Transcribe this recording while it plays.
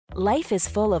Life is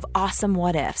full of awesome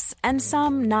what-ifs, and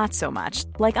some not so much,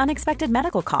 like unexpected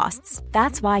medical costs.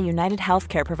 That's why United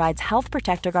Healthcare provides Health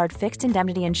Protector Guard fixed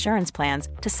indemnity insurance plans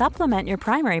to supplement your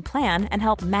primary plan and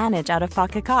help manage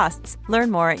out-of-pocket costs.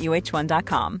 Learn more at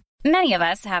uh1.com. Many of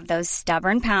us have those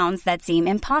stubborn pounds that seem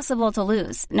impossible to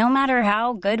lose, no matter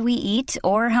how good we eat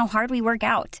or how hard we work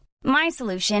out. My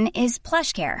solution is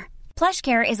PlushCare.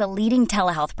 PlushCare is a leading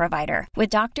telehealth provider with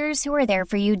doctors who are there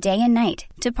for you day and night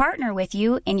to partner with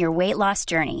you in your weight loss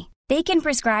journey. They can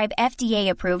prescribe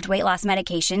FDA-approved weight loss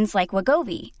medications like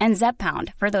Wegovy and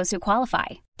Zepbound for those who qualify.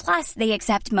 Plus, they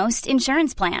accept most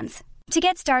insurance plans. To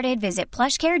get started, visit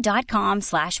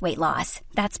plushcare.com/weightloss.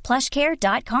 That's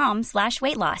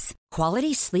plushcare.com/weightloss.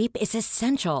 Quality sleep is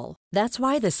essential. That's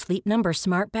why the Sleep Number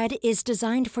Smart Bed is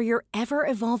designed for your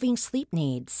ever-evolving sleep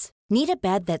needs. Need a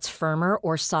bed that's firmer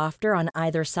or softer on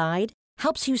either side?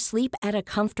 Helps you sleep at a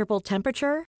comfortable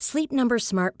temperature? Sleep Number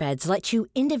Smart Beds let you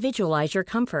individualize your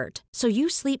comfort, so you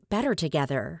sleep better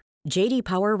together. J.D.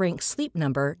 Power ranks Sleep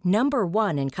Number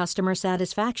 #1 in customer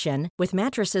satisfaction with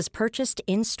mattresses purchased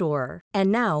in-store.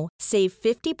 And now, save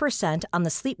 50% on the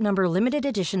Sleep Number Limited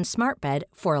Edition Smart Bed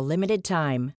for a limited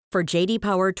time. For J.D.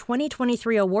 Power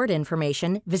 2023 award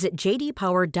information, visit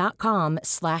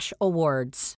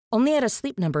jdpower.com/awards. Only at a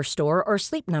Sleep Number store or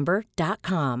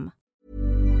sleepnumber.com.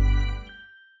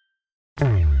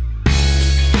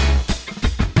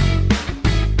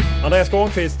 Andreas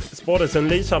Granqvist spåddes en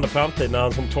lysande framtid när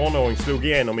han som tonåring slog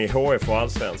igenom i HF och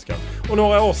Allsvenskan. Och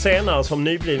några år senare som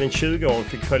nybliven 20-åring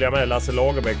fick följa med Lasse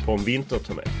Lagerbäck på en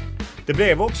vinterturné. Det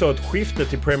blev också ett skifte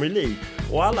till Premier League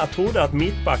och alla trodde att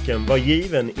mittbacken var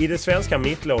given i det svenska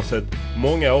mittlåset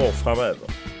många år framöver.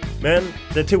 Men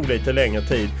det tog lite längre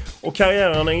tid och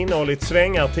karriären har innehållit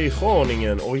svängar till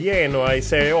Groningen och Genoa i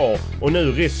Serie A och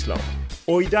nu Ryssland.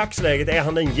 Och i dagsläget är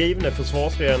han den givne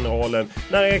försvarsgeneralen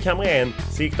när Erik Hamrén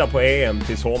siktar på EM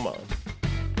till sommaren.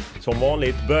 Som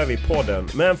vanligt börjar vi podden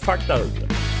med en faktaruta.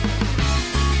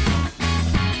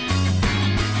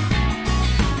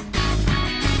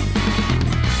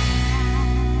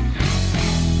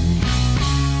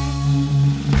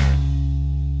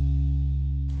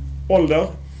 Ålder?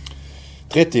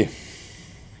 30.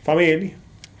 Familj?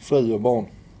 Fru och barn.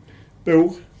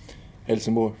 Bor?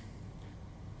 Helsingborg.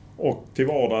 Och till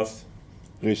vardags?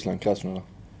 Ryssland, Krasnodar.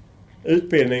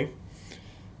 Utbildning?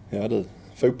 Ja du,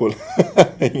 fotboll.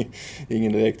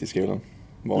 Ingen direkt i skolan.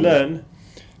 Vanlig. Lön?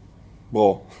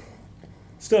 Bra.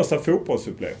 Största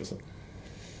fotbollsupplevelsen?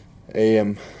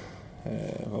 EM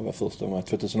var första med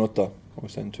 2008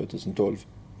 och sen 2012.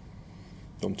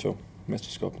 De 2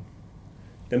 mästerskapen.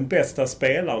 Den bästa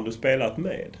spelaren du spelat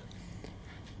med?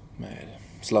 Med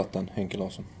Zlatan, Henke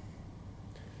Larsson.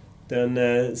 Den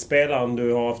spelaren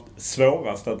du har haft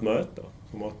svårast att möta?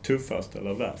 Som var tuffast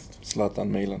eller värst?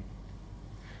 Zlatan, Milan.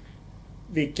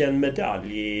 Vilken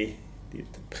medalj i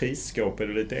ditt prisskåp är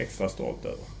du lite extra stolt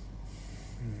över?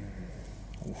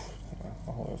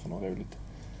 Vad har jag för något roligt?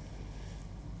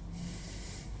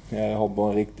 Jag har bara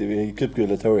en riktig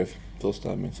cupguldet HF.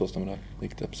 Min första medalj.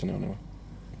 Riktigt på seniornivå.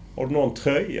 Har du någon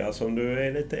tröja som du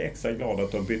är lite extra glad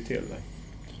att du har bytt till dig?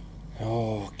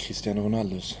 Ja, Cristiano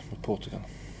Ronaldos med Portugal.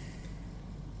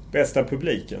 Bästa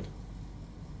publiken?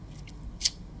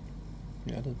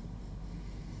 Ja, det.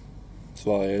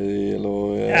 Sverige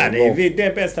eller... Ja, det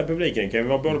är bästa publiken. Kan vi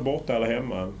vara både borta eller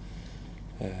hemma?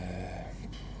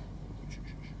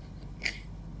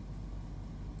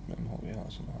 Vem har vi här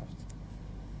som har haft?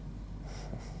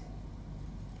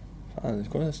 Fan,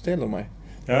 det ställer mig.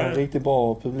 Ja. En riktigt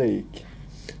bra publik.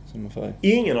 Som är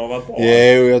Ingen har varit bra?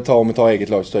 Jo, jag tar mitt eget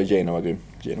lag så är Genoa var grym.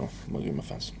 Genoa var grymma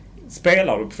fans.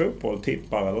 Spelar du på fotboll,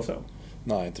 tippar eller så?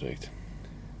 Nej, inte direkt.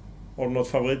 Har du något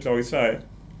favoritlag i Sverige?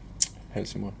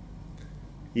 Helsingborg.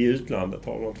 I utlandet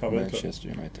har du något favoritlag? Manchester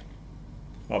United.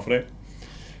 Varför det?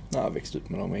 Nej, jag växte upp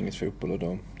med dem, engelsk fotboll,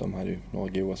 och de hade ju några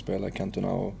goda spelare,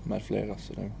 Cantona och med flera.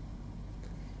 Så det...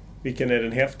 Vilken är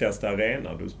den häftigaste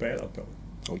arena du spelat på?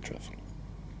 Old Trafford.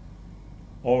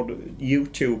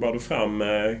 YouTubear du fram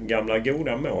gamla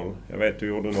goda mål? Jag vet du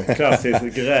gjorde något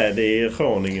klassiskt gräd i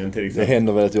Groningen till exempel. Det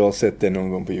händer väl att jag har sett det någon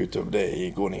gång på YouTube. Det är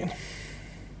i Groningen.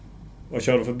 Vad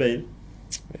kör du för bil?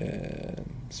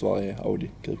 Sverige, Audi,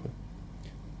 Q7.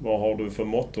 Vad har du för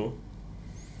motto?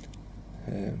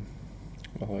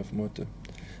 Vad har jag för motto?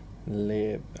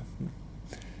 Lev.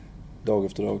 Dag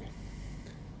efter dag.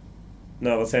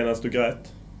 När var senast du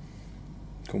grät?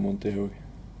 Kommer inte ihåg.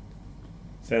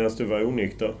 Senast du var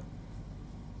onykter?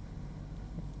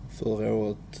 Förra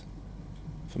året.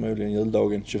 Förmodligen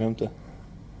juldagen, 25.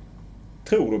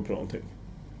 Tror du på någonting?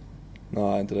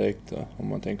 Nej, inte direkt. Om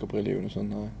man tänker på religion och sånt.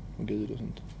 Nej, och Gud och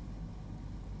sånt.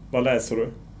 Vad läser du?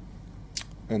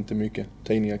 inte mycket.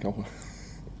 Tidningar kanske.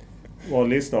 Vad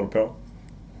lyssnar du på?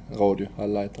 Radio,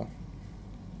 alla äter.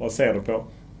 Vad ser du på?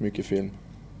 Mycket film.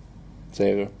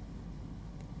 Serier.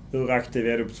 Hur aktiv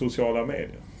är du på sociala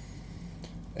medier?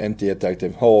 Inte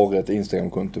jätteaktiv. Har ett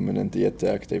Instagram-konto men inte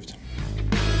jätteaktivt.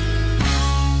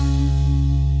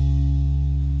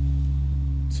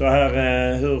 Så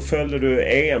här, hur följde du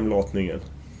EM-lottningen?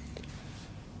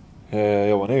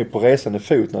 Jag var nog på resande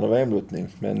fot när det var EM-lottning,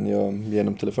 men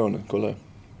genom telefonen kollade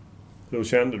jag. Hur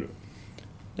kände du?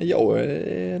 Jag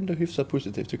är ändå hyfsat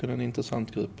positiv. Tycker det är en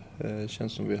intressant grupp.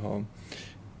 Känns som vi har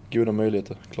goda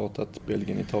möjligheter. Klart att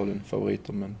Belgien och Italien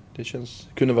favoriter, men det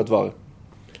kunde varit värre.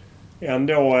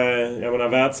 Ändå, jag menar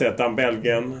världsettan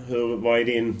Belgien. Vad är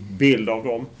din bild av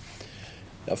dem?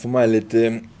 Ja, för mig är det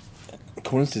lite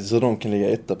konstigt hur de kan ligga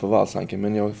etta på världsranken,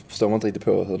 men jag förstår inte riktigt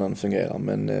på hur den fungerar.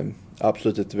 Men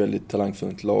absolut ett väldigt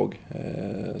talangfullt lag.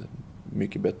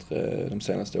 Mycket bättre de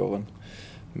senaste åren.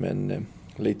 Men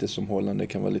lite som Holland, det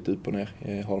kan vara lite upp och ner.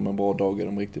 Har de en bra dag är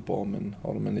de riktigt bra, men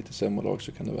har de en lite sämre dag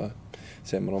så kan det vara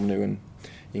sämre. De nog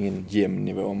ingen jämn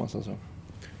nivå om man säger så.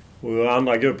 Och i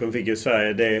andra gruppen fick ju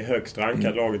Sverige det högst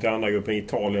rankade laget i andra gruppen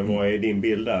Italien. Vad är din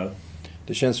bild där?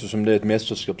 Det känns ju som det är ett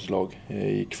mästerskapslag.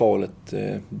 I kvalet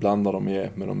blandar de med,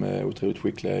 men de är otroligt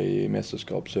skickliga i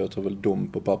mästerskap. Så jag tror väl de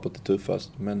på pappret är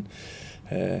tuffast. Men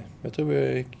jag tror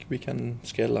vi kan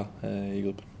skälla i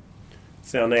gruppen.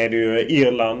 Sen är det ju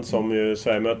Irland som ju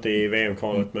Sverige mötte i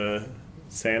VM-kvalet med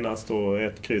senast och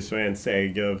ett kryss och en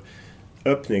seger.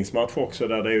 Öppningsmatch också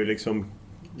där det är ju liksom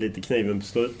lite kniven på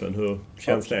strupen. Hur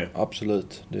känns det?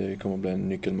 Absolut. Det kommer att bli en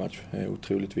nyckelmatch. Det är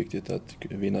otroligt viktigt att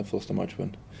vinna första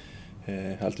matchen.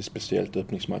 Alltid speciellt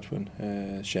öppningsmatchen.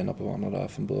 Känna på varandra där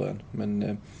från början. Men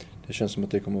det känns som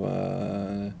att det kommer att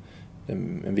vara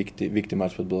en viktig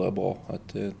match för att börja bra.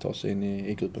 Att ta sig in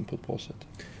i gruppen på ett bra sätt.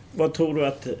 Vad tror du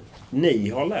att ni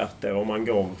har lärt er om man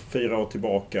går 4 år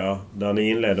tillbaka där ni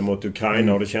inledde mot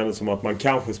Ukraina och det kändes som att man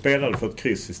kanske spelade för ett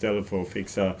kryss istället för att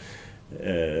fixa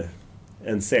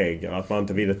en seger, att man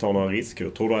inte ville ta några risker.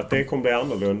 Tror du att det kommer bli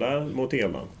annorlunda mot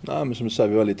Irland? Nej, men som du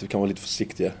säger, vi kan vara lite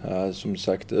försiktiga. Som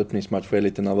sagt, öppningsmatch är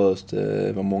lite nervöst.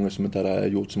 Det var många som inte hade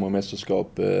gjort så många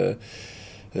mästerskap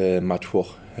matcher.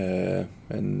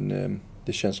 Men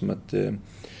det känns som att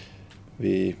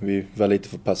vi var lite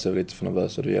för passiva, lite för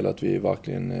nervösa. Det gäller att vi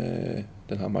verkligen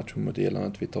den här matchen mot Irland,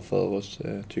 att vi tar för oss.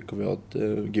 Tycker vi har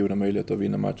goda möjligheter att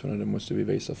vinna matchen och det måste vi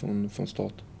visa från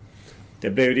start. Det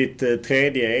blev ju ditt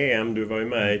tredje EM. Du var ju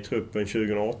med i truppen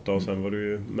 2008 och sen var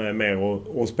du med mer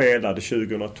och spelade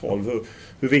 2012.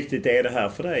 Hur viktigt är det här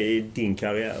för dig i din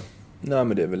karriär? Nej,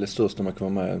 men det är väl det största man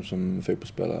kan vara med som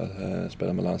fotbollsspelare.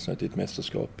 Spela med landslaget i ett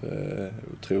mästerskap.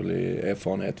 Otrolig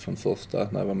erfarenhet från första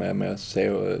när jag var med se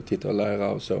och titta och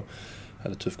lära och så. Jag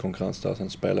hade tuff konkurrens där. Sen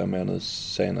spelade jag med nu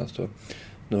senast. Och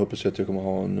nu hoppas jag att jag kommer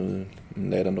ha en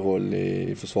ledande roll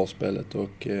i försvarsspelet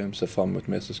och se fram emot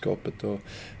mästerskapet. Och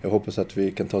jag hoppas att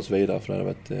vi kan ta oss vidare, för det har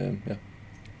varit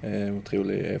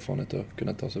otrolig erfarenhet att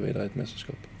kunna ta sig vidare i ett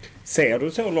mästerskap. Ser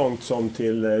du så långt som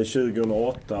till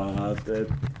 2008 att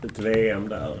ett VM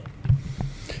där?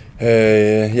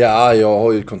 Ja, jag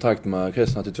har ju kontrakt med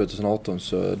Kristna till 2018,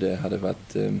 så det hade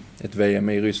varit ett VM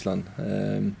i Ryssland.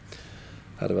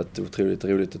 Hade varit otroligt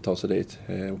roligt att ta sig dit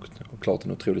och klart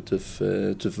en otroligt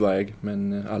tuff väg,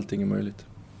 men allting är möjligt.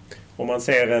 Om man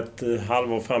ser ett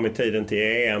halvår fram i tiden till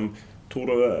EM, tror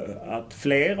du att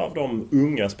fler av de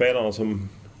unga spelarna som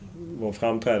var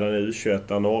framträdande i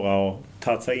U21 några och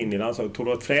tagit sig in i landslaget, tror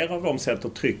du att fler av dem sätter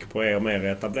tryck på er mer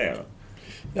etablerade?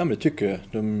 Ja, men det tycker jag.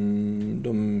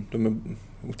 De är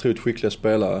otroligt skickliga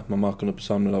spelare. Man märker nu på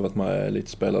samlingen har varit med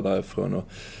lite spelare därifrån, och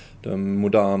de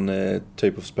modern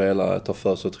typ av spelare tar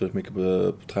för sig otroligt mycket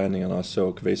på träningarna så,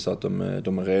 och visar att de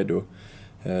är redo.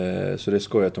 Så det är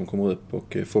skoj att de kommer upp,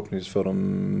 och förhoppningsvis får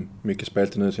de mycket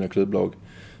speltid nu i sina klubblag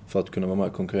för att kunna vara med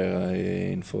och konkurrera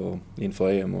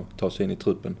inför EM och ta sig in i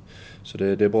truppen. Så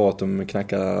det är bra att de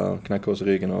knackar oss i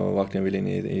ryggen och verkligen vill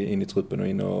in i truppen och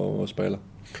in och spela.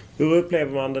 Hur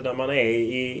upplever man det när man är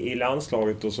i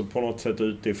landslaget och så på något sätt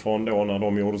utifrån då, när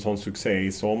de gjorde sån succé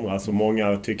i somras och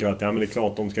många tycker att men det är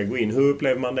klart de ska gå in. Hur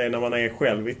upplever man det när man är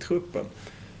själv i truppen?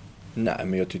 Nej,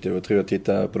 men jag tyckte det var trevligt att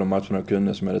titta på de matcherna jag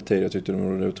kunde som jag hade tid. Jag tyckte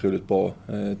de var otroligt bra.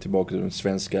 Tillbaka till de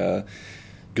svenska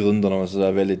grunderna var så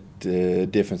där väldigt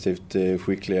defensivt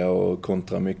skickliga och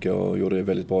kontra mycket och gjorde det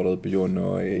väldigt bra där uppe, John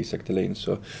och Isak Thelin.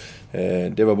 Så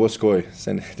det var bara skoj.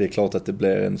 Sen det är klart att det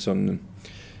blir en sån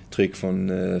tryck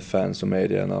från fans och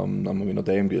media när man vinner ett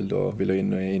EM-guld och vill ha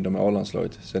in dem i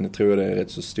A-landslaget. Sen tror jag det är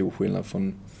rätt så stor skillnad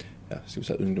från ska vi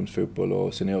säga, ungdomsfotboll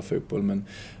och seniorfotboll. Men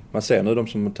man ser nu de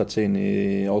som har tagit sig in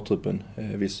i A-truppen.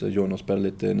 Vissa John har spelat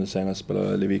lite, nu senast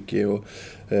spelar Lewicki och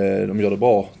de gör det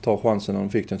bra, tar chansen när de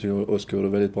fick den. Jag tycker Oskar gjorde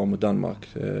väldigt bra mot Danmark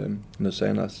nu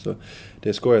senast. Så det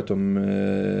är skoj att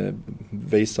de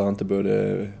visar inte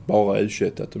bara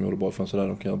U21 att de gjorde bra från sådär,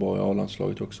 de kan göra bra i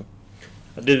A-landslaget också.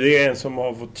 Du är en som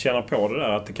har fått känna på det där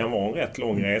att det kan vara en rätt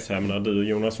lång resa. Jag menar, du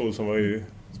Jonas Olsson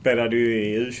spelade ju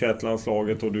i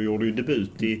U21-landslaget och du gjorde ju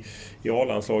debut i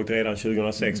A-landslaget redan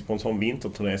 2006 på en sån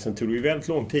vinterturné. Sen tog det ju väldigt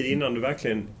lång tid innan du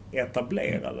verkligen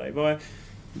etablerade dig.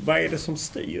 Vad är det som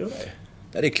styr dig?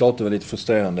 Ja, det är klart det var lite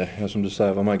frustrerande. Som du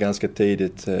säger var man ganska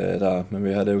tidigt där. Men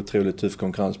vi hade otroligt tuff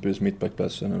konkurrens på just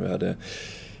mittbackplatsen. Vi hade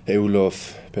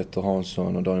Olof, Petter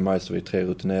Hansson och Daniel Meister, vi 3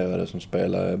 rutinerade som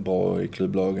spelade bra i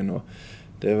klubblagen. Och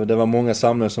det var många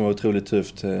samlingar som var otroligt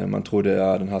tufft. Man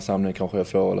trodde att den här samlingen kanske jag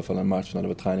får i alla fall en match när det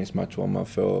var träningsmatch om man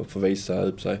får visa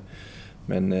upp sig.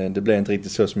 Men det blev inte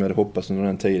riktigt så som jag hade hoppats under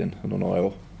den tiden, under några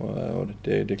år. Och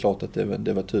det är klart att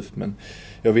det var tufft. Men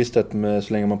jag visste att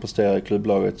så länge man presterar i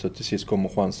klubblaget så till sist kommer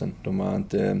chansen. De var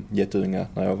inte jätteunga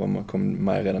när jag kom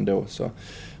med redan då.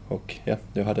 Och ja,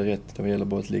 jag hade rätt. Det gäller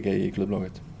bara att ligga i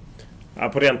klubblaget. Ja,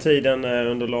 på den tiden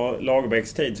under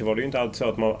Lagerbäcks tid så var det ju inte alltid så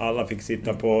att alla fick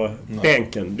sitta på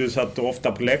bänken. Du satt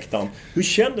ofta på läktaren. Hur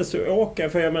kändes det att åka?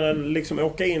 För jag menar, liksom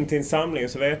åka in till en samling och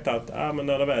så veta att men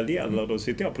när det väl gäller då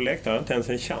sitter jag på läktaren och inte ens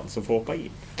en chans att få hoppa in.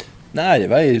 Nej, det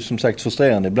var ju som sagt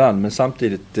frustrerande ibland, men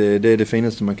samtidigt det är det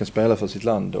finaste man kan spela för sitt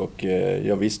land. Och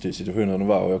jag visste ju situationen det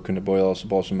var och jag kunde bara göra så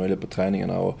bra som möjligt på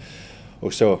träningarna.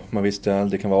 Och så, man visste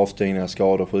att det kan vara avstängningar,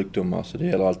 skador, sjukdomar, så det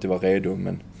gäller alltid att vara redo.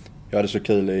 Men jag hade så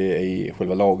kul i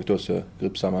själva laget också.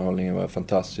 Gruppsammanhållningen var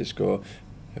fantastisk och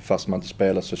fast man inte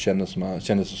spelade så kändes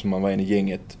det som man var in i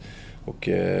gänget. Och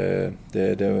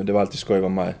det var alltid skoj att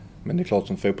vara med. Men det är klart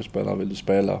som fotbollsspelare vill du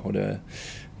spela och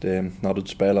när du inte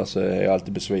spelar så är jag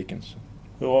alltid besviken. Så.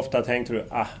 Hur ofta tänkte du,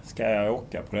 ska jag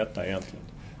åka på detta egentligen?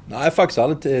 Nej, faktiskt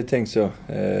aldrig tänkt så.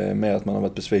 Mer att man har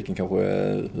varit besviken kanske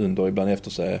under, ibland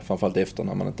efter sig. Framförallt efter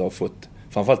när man inte har fått,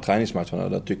 framförallt träningsmatcherna.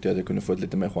 Där tyckte jag att jag kunde fått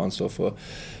lite mer chanser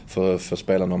för att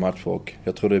spela några matcher. Och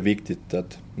jag tror det är viktigt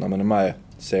att när man är med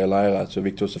ser lära så är det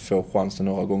viktigt också att få chansen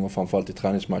några gånger, framförallt i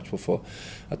träningsmatcher, för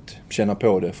att känna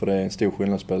på det. För det är en stor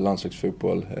skillnad att spela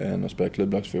landslagsfotboll än att spela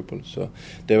klubblagsfotboll. Så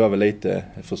det var väl lite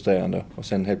frustrerande. Och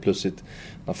sen helt plötsligt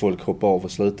när folk hoppar av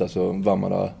och slutar så var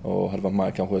man där och hade varit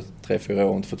med kanske 3-4 år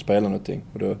och inte fått spela någonting.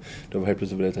 Och då var helt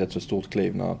plötsligt ett rätt så stort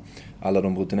kliv när alla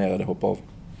de rutinerade hoppar av.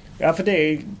 Ja, för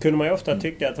det kunde man ju ofta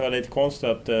tycka att det var lite konstigt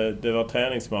att det var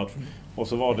träningsmatch. Och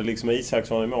så var det liksom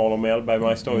Isaksson i mål och Mellberg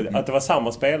Majstov. Att det var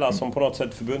samma spelare som på något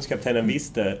sätt förbundskaptenen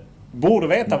borde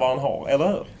veta vad han har, eller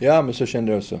hur? Ja, men så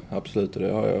kände jag också. Absolut, och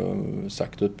det har jag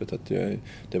sagt öppet. Att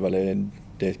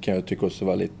det kan jag tycka också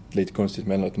var lite konstigt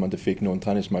mellan att man inte fick någon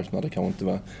träningsmatch när det kanske inte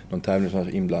var någon tävling som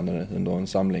var inblandad under en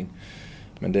samling.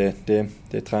 Men det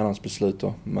är tränarens beslut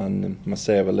då. Man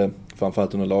ser väl det,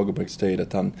 framförallt under Lagerbäcks tid,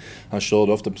 att han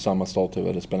körde ofta på samma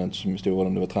startelva. Det spelar inte så stor roll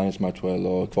om det var träningsmatcher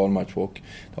eller kvalmatcher. Och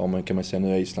där kan man se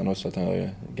nu i Island också att han har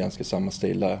ganska samma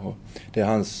stil där. Och det är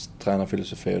hans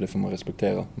tränarfilosofi och det får man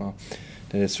respektera.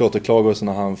 Det är svårt att klaga också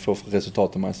när han får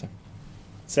resultaten med sig.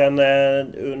 Sen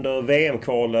under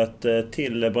VM-kvalet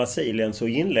till Brasilien så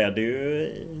inledde ju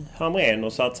Hamrén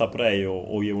och satsa på dig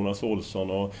och Jonas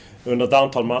Olsson. Och under ett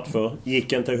antal matcher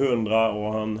gick inte 100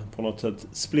 och han på något sätt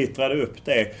splittrade upp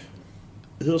det.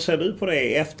 Hur ser du på det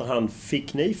i efterhand?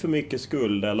 Fick ni för mycket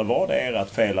skuld eller var det ert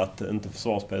fel att inte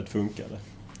försvarsspelet funkade?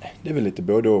 Det är väl lite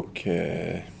både och.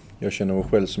 Jag känner mig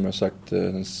själv, som jag sagt,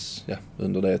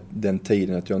 under den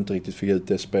tiden att jag inte riktigt fick ut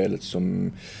det spelet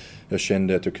som jag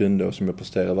kände att jag kunde och som jag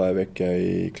presterade varje vecka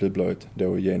i klubblaget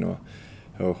då i Genoa.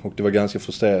 Och det var ganska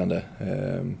frustrerande.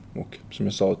 Och som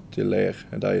jag sa till er,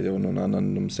 där och någon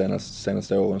annan de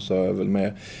senaste åren, så har jag väl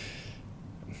mer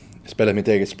spelat mitt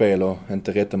eget spel och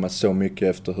inte rättat mig så mycket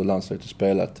efter hur landslaget har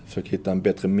spelat. Försökt hitta en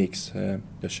bättre mix.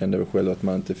 Jag kände väl själv att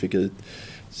man inte fick ut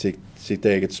sitt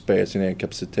eget spel, sin egen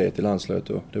kapacitet i landslaget,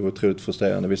 och det var otroligt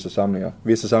frustrerande vissa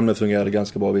samlingar fungerade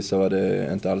ganska bra, vissa var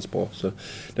det inte alls bra, så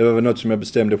det var väl något som jag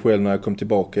bestämde själv när jag kom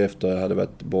tillbaka efter jag hade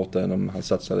varit borta. Han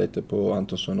satsade lite på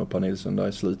Antonsson och Per Nilsson där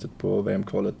i slutet på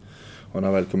VM-kvalet, och när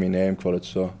jag väl kom in i EM-kvalet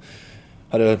så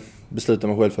hade jag beslutat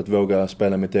mig själv för att våga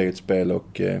spela mitt eget spel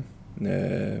och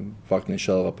verkligen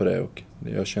köra på det, och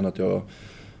jag känner att jag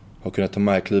har kunnat ta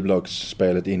med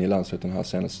klubblagsspelet in i landslaget den här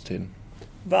senaste tiden.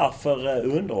 Varför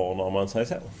underordnar man sig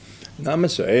så? Nej, men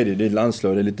så är det. Det är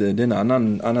landslag. Det är en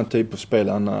annan typ av spel,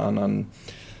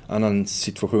 annan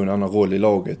situation, annan roll i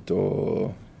laget.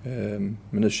 Men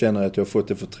nu känner jag att jag har fått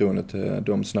det förtroendet.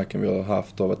 De snacken vi har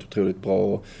haft har varit otroligt bra.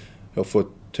 Och jag har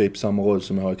fått typ samma roll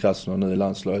som jag har i Krasnodar nu i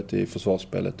landslaget i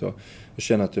försvarsspelet. Och jag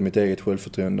känner att mitt eget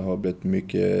självförtroende har blivit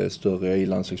mycket större i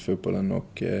landslagsfotbollen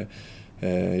och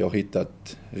jag har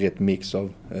hittat rätt mix av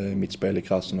mitt spel i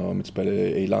Krasnodar och mitt spel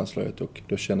i landslaget och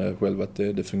då känner jag själv att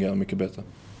det fungerar mycket bättre.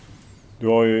 Du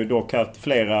har ju dock haft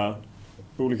flera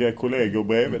olika kollegor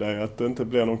bredvid dig, att det inte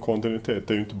blir någon kontinuitet.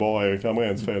 Det är ju inte bara Erik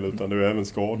Hamréns fel utan det är även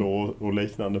skador och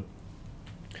liknande.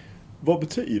 Vad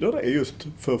betyder det just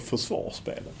för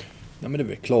försvarsspelet? Ja, men det är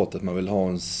väl klart att man vill ha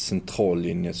en central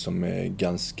linje som är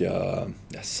ganska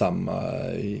samma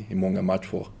i många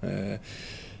matcher.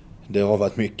 Det har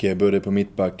varit mycket både på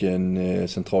mittbacken,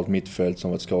 centralt mittfält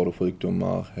som varit skador och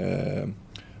sjukdomar.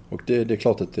 Och det är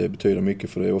klart att det betyder mycket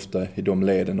för det är ofta i de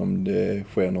leden om det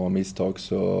sker några misstag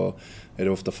så är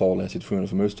det ofta farliga situationer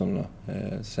för motståndarna.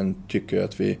 Sen tycker jag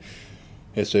att vi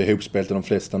är så ihopspelta de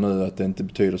flesta nu att det inte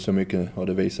betyder så mycket och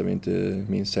det visar vi inte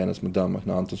minst senast mot Danmark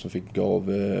när Antonsson fick gå av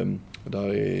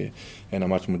där i ena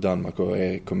matchen mot Danmark och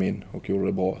Erik kom in och gjorde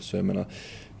det bra. Så jag menar,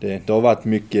 det har varit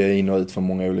mycket in och ut från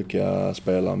många olika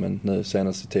spelare men nu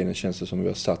senaste tiden känns det som vi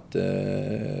har satt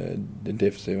det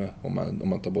defensiva om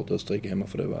man tar bort Österrike hemma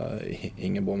för det var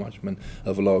ingen bra match men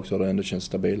överlag så har det ändå känts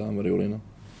stabilare än vad det gjorde innan.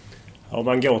 Om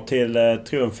man går till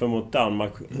triumfen mot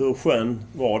Danmark, hur skön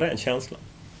var den känslan?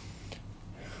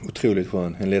 Otroligt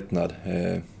skön, en lättnad.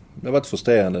 Det har varit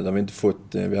frustrerande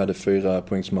där vi hade 4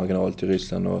 poängs marginal till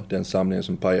Ryssland och den samlingen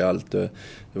som pajade allt. Det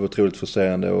var otroligt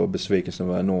frustrerande och besvikelsen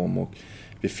var enorm och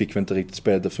vi fick väl inte riktigt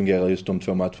spelet att fungera just de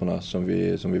 2 matcherna som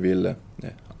vi ville.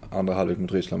 Andra halvlek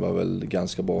mot Ryssland var väl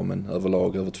ganska bra men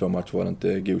överlag över 2 matcher var det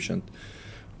inte godkänt.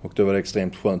 Och då var det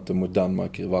extremt skönt att mot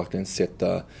Danmark verkligen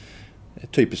sätta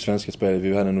typiskt svenska spel.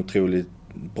 Vi hade en otroligt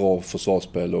bra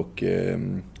försvarsspel och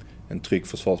en trygg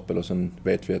försvarsspel och sen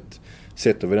vet vi att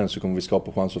sätter vi den så kommer vi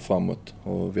skapa chanser framåt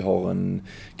och vi har en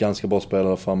ganska bra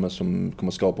spelare framme som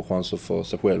kommer skapa chanser för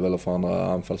sig själv eller för andra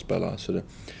anfallsspelare så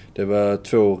det var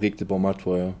 2 riktigt bra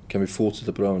matcher. Kan vi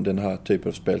fortsätta på den här typen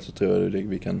av spel så tror jag att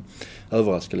vi kan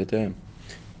överraska lite igen.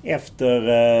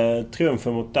 Efter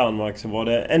triumfen mot Danmark så var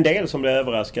det en del som blev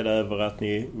överraskade över att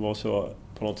ni var så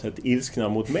på något sätt ilskna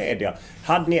mot media.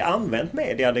 Hade ni använt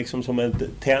media liksom som en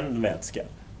tändvätska?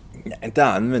 Nej, inte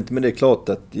använt, men det är klart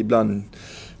att ibland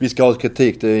vi ska ha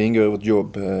kritik, det ingår i vårt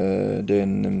jobb. Det är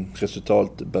en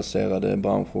resultatbaserad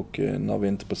bransch och när vi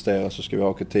inte presterar så ska vi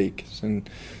ha kritik. Sen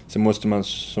måste man,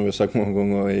 som vi har sagt många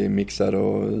gånger, i mixad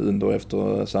och under och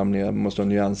efter samlingar måste man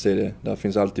nyanse i det. Där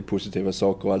finns alltid positiva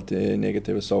saker och alltid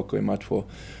negativa saker i matcher.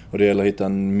 Och det gäller att hitta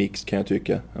en mix kan jag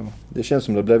tycka. Ja, det känns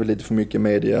som det blev lite för mycket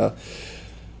media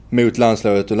mot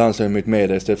landslaget och landslaget mot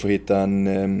media istället för att hitta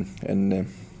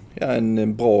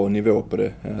en bra nivå på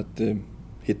det. Att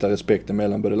hitta respekten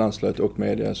mellan både landslaget och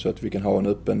media så att vi kan ha en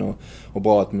öppen och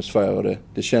bra atmosfär. Och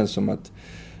det känns som att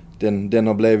den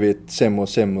har blivit sämre och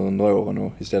sämre under åren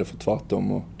och istället för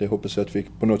tvärtom. Och det hoppas jag att vi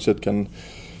på något sätt kan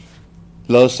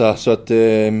lösa så att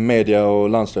media och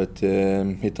landslaget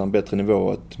hittar en bättre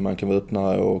nivå. Att man kan vara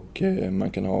öppnare och man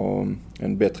kan ha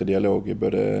en bättre dialog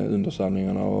både under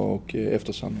samlingarna och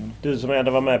efter samlingarna. Du som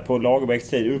ändå var med på Lagerbäcks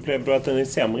tid, upplevde du att den är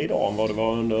sämre idag än vad det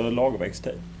var under Lagerbäcks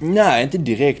tid? Nej, inte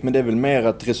direkt, men det är väl mer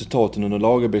att resultaten under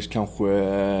Lagerbäcks kanske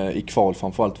i kval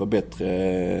framförallt var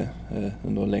bättre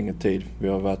under en längre tid. Vi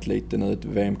har varit lite nu ett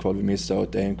VM-kval vi missade och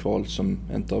ett EM-kval som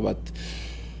inte har varit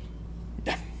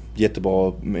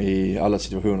jättebra i alla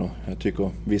situationer. Jag tycker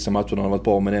vissa matcher har varit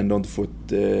bra men ändå inte fått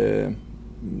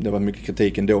det var mycket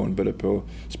kritik ändå både på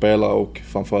spelare och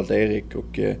framförallt Erik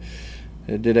och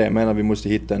det är det jag menar vi måste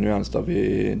hitta en nyans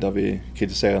där vi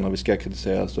kritiserar när vi ska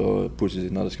kritisera så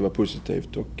positivt när det ska vara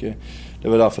positivt och det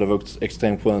var därför det var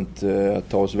extremt skönt att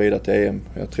ta oss vidare till EM.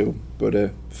 Jag tror både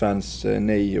fans,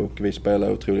 ni och vi spelare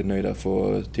är otroligt nöjda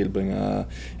för att tillbringa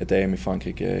ett EM i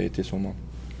Frankrike till sommar.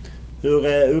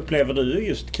 Hur upplever du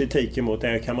just kritiken mot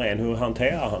Erik Hamrén? Hur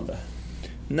hanterar han det?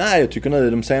 Nej, jag tycker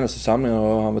nu de senaste samlingarna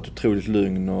har han varit otroligt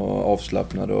lugn och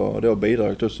avslappnad och det har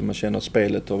bidragit också. Man känner att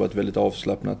spelet har varit väldigt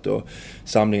avslappnat och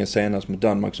samlingen senast mot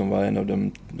Danmark som var en av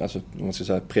de, alltså om man ska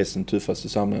säga pressen tuffaste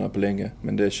samlingarna på länge.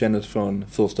 Men det kändes från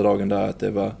första dagen där att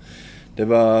det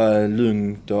var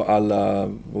lugnt och alla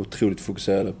var otroligt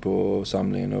fokuserade på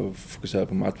samlingen och fokuserade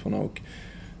på matcherna och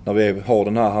när vi har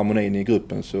den här harmonin i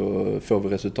gruppen så får vi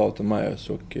resultaten med oss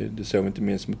och det såg vi inte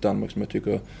minst mot Danmark som jag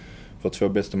tycker var 2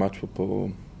 bästa matcher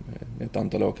på ett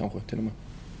antal år kanske till och med.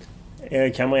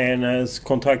 Erik Hamréns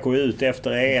kontrakt går ut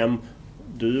efter EM.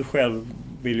 Du själv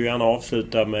vill ju gärna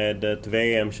avsluta med ett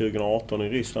VM 2018 i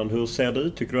Ryssland. Hur ser det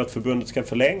ut? Tycker du att förbundet ska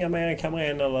förlänga med Erik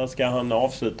Hamrén eller ska han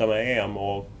avsluta med EM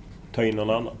och ta in någon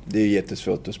annan? Det är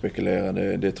jättesvårt att spekulera.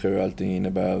 Det tror jag allting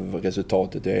innebär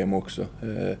resultatet i EM också.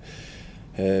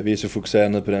 Vi är så fokuserade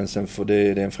nu på den, sen för det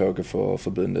är en fråga för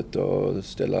förbundet att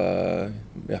ställa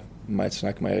mig ett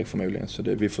snack med Erik förmodligen. Så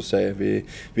vi får se. Vi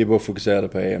är bara fokuserade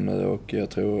på EM nu och jag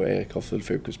tror Erik har full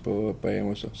fokus på EM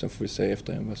också. Sen får vi se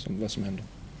efter EM vad som händer.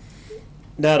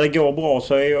 När det går bra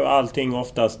så är ju allting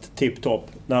oftast tipptopp.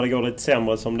 När det går lite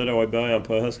sämre som det då i början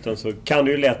på hösten så kan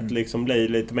det ju lätt liksom bli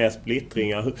lite mer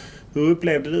splittringar. Hur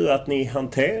upplevde du att ni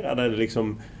hanterade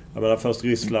liksom, jag menar först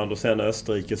Ryssland och sen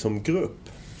Österrike som grupp?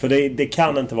 För det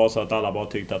kan inte vara så att alla bara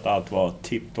tyckte att allt var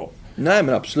tipptopp. Nej,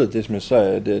 men absolut, det som jag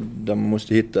säger, där man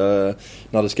måste hitta,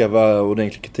 när det ska vara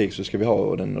ordentlig kritik så ska vi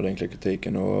ha den ordentliga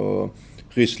kritiken. Och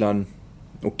Ryssland,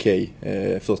 okej.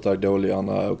 Första dålig,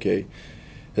 andra okej.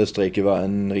 Österrike var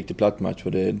en riktigt platt match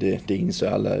och det inser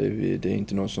alla. Det är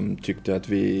inte någon som tyckte att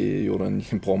vi gjorde en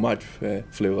bra match.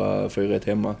 Förlora 4-1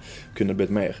 hemma, kunde det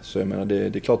blivit mer. Så jag menar,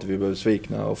 det är klart att vi blev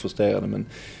svikna och frustrerade, men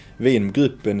vi inom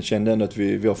gruppen kände ändå att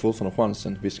vi har fortfarande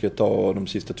chansen. Vi ska ta de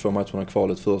sista 2 matcherna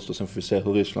kvalet först och sen får vi se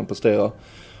hur Ryssland presterar.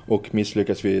 Och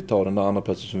misslyckas vi ta den där andra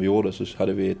platsen som vi gjorde så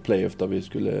hade vi ett playoff där vi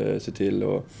skulle se till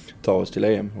att ta oss till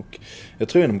EM. Och jag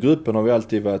tror inom gruppen har vi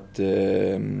alltid varit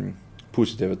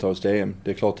positiva att ta oss till EM.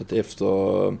 Det är klart att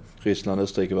efter Ryssland och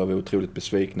Österrike var vi otroligt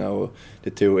besvikna och det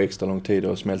tog extra lång tid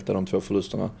att smälta de 2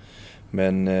 förlusterna.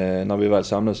 Men när vi väl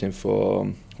samlades inför,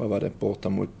 vad var det, borta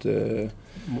mot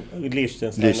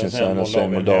Liechtenstein och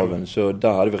sen Moldavien. Så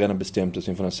där hade vi redan bestämt oss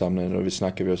inför den samlingen och vi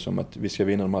snackade oss om att vi ska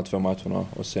vinna de här 2 matcherna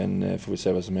och sen får vi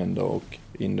se vad som händer och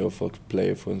in då för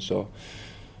playoffen så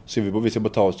vi ska bara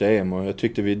ta oss till EM och jag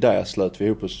tyckte vi där slöt vi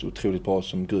ihop oss otroligt bra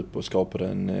som grupp och skapade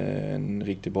en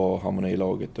riktigt bra harmoni i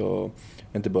laget och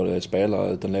inte bara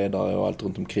spelare utan ledare och allt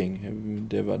runt omkring.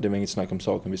 Det var inget snack om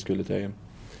saken, vi skulle till EM.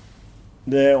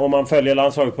 Om man följer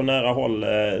landslaget på nära håll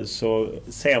så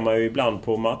ser man ju ibland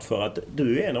på matcher att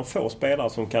du är en av få spelare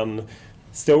som kan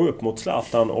stå upp mot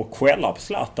Zlatan och skälla på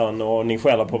Zlatan och ni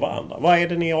skäller på varandra. Vad är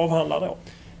det ni avhandlar då?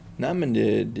 Nej, men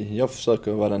jag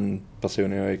försöker vara den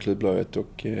personen jag är i klubblaget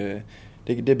och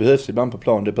det behövs ibland på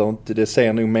plan. Det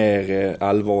ser nog mer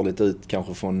allvarligt ut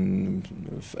kanske från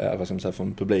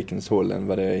publikens håll än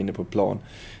vad det är inne på plan.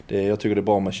 Jag tycker det är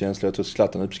bra med känsla. Jag tror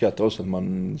Zlatan uppskattar också att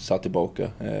man satt tillbaka.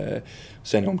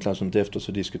 Sen i omklädningsrummet efter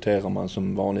så diskuterar man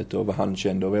som vanligt och vad han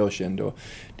kände och vad jag kände. Och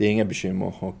det är inga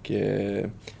bekymmer. Och,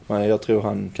 jag tror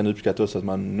han kan uppskatta också att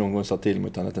man någon gång satt till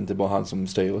mot honom. Att det inte bara han som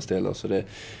styr och ställer. Så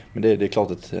men det är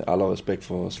klart att alla har respekt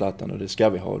för Zlatan och det ska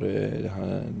vi ha.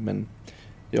 Men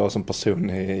jag som person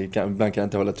ibland kan jag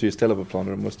inte hålla tyst heller på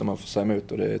planen. Då måste man få säga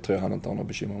emot och det tror jag han inte har några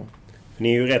bekymmer med. Ni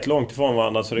är ju rätt långt ifrån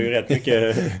varandra så det är ju rätt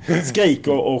mycket skrik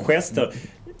och gester.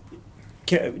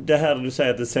 Det här du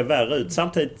säger att det ser värre ut.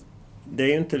 Samtidigt, det är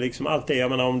ju inte liksom alltid,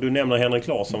 jag menar om du nämner Henrik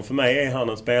Larsson, för mig är han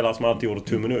en spelare som alltid gjorde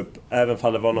tummen upp. Även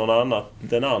om det var någon annan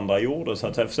den andra gjorde. Så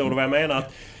att jag förstår du vad jag menar?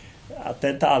 Att det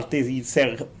inte alltid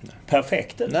ser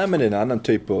perfekt ut. Nej, men det är en annan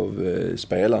typ av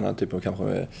spelare, en annan typ av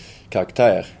kanske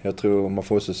karaktär. Jag tror man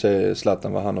får också se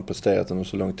Zlatan vad han har presterat under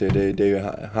så lång tid. Det är ju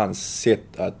hans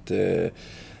sätt att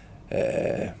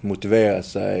motivera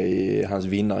sig, hans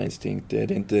vinnarinstinkt. Det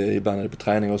är inte ibland är det på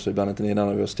träning också, ibland inte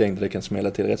innan vi har stängt. Det kan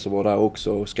smälla till rätt så bra där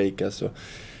också och skrika. Så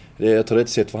jag tror det är ett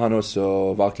sätt för han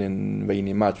också verkligen vara inne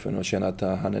i matchen och känna att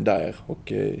han är där.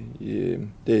 Och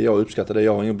det jag uppskattar det.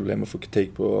 Jag har inga problem med att få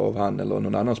kritik av han eller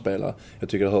någon annan spelare. Jag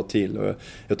tycker det hör till. Och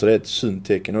jag tror det är ett sunt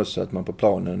tecken också att man på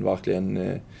planen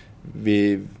verkligen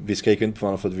vi skriker inte på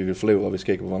varandra för att vi vill förlora. Vi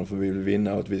skriker på varandra för att vi vill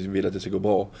vinna och att vi vill att det ska gå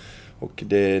bra. Och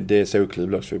det är så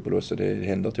klubblagsfotboll också. Det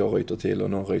händer att jag ryter till och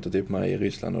någon ryter till på mig i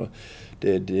Ryssland. Och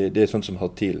det är sånt som hör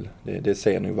till. Det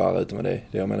ser nog vara ut med det.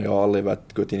 Jag har aldrig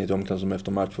gått in i ett omklädningsrum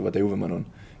efter match för att vara over med någon.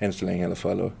 Än så länge i alla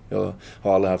fall. Och jag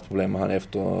har aldrig haft problem med han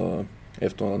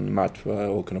efter en match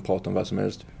och kunna prata om vad som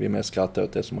helst. Vi är mest skrattar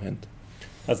åt det som har hänt.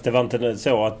 Alltså det var inte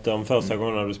så att de första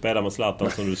gångerna du spelade med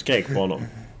Zlatan som du skrek på honom?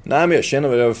 Nej, men jag känner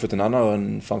väl att jag har fått en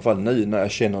annan, framförallt nu när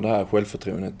jag känner det här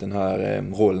självförtroendet, den här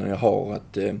rollen jag har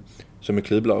att som i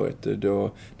klubblaget,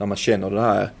 då, när man känner den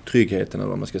här tryggheten eller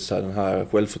vad man ska säga, den här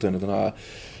självförtroendet, den här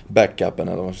backupen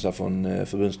eller vad man ska säga från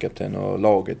förbundskapten och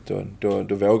laget, och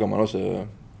då vågar man också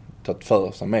ta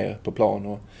för sig mer på plan.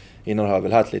 Och innan har jag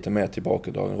väl haft lite mer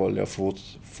tillbakadragen roll. Jag har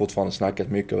fortfarande snackat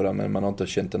mycket om det, men man har inte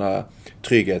känt den här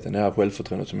tryggheten, det här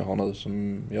självförtroendet som jag har nu,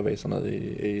 som jag visar nu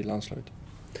i landslaget.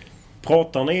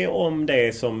 Pratar ni om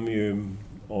det som ju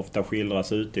ofta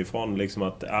skildras utifrån, liksom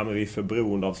att men vi är för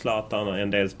beroende av Zlatan,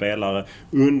 en del spelare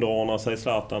underordnar sig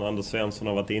Zlatan, Anders Svensson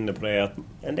har varit inne på det, att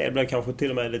en del blir kanske till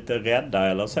och med lite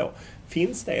rädda eller så.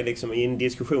 Finns det liksom i en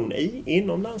diskussion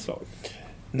inom landslaget?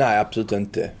 Nej, absolut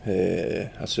inte.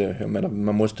 Alltså, jag menar,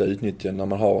 man måste utnyttja när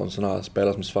man har en sån här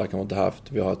spelare som Sverige har inte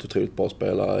haft. Vi har haft otroligt bra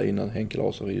spelare innan, Henke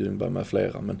Larsson och Ljungberg med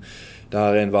flera. Men det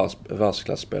här är en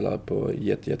världsklasspelare på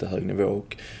jättehög nivå.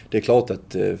 Och det är klart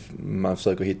att man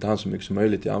försöker hitta han så mycket som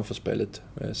möjligt i anfallsspelet.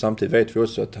 Samtidigt vet vi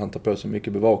också att han tar på sig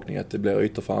mycket bevakning, att det blir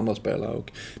ytor för andra spelare.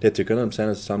 Och det tycker jag den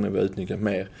senaste samlingen vi har utnyttjat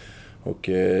mer. Och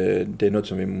det är något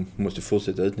som vi måste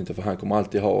fortsätta utnyttja, för han kommer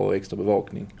alltid ha extra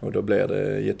bevakning. Och då blir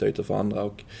det jätteytor för andra.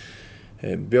 Och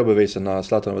vi har bevisat när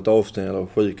Zlatan har varit avstängd eller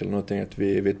sjuk eller någonting att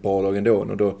vi är ett bra lag ändå.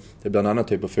 Och då, det blir en annan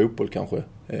typ av fotboll kanske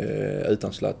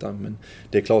utan Zlatan. Men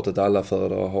det är klart att alla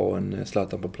föredrar att ha en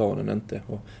Zlatan på planen inte.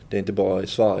 Och det är inte bara i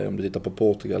Sverige, om du tittar på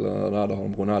Portugal eller där har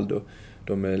de Ronaldo.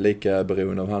 De är lika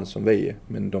beroende av han som vi är,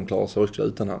 men de klarar sig också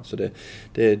utan han. Så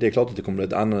det är klart att det kommer bli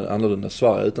ett annorlunda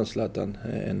Sverige utan Zlatan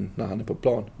än när han är på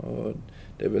plan. Och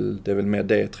det är väl mer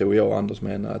det, tror jag och Anders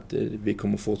menar, att vi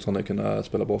kommer fortfarande kunna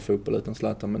spela bra fotboll utan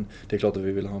Zlatan, men det är klart att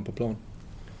vi vill ha honom på plan.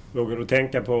 Vågar du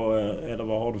tänka på, eller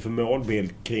vad har du för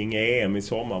målbild kring EM i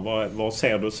sommar? Vad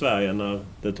ser du Sverige när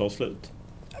det tar slut?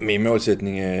 Min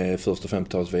målsättning är först och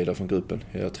främst ta oss vidare från gruppen.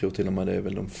 Jag tror till och med det är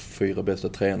väl de 4 bästa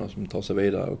tränarna som tar sig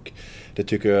vidare. Och det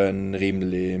tycker jag är en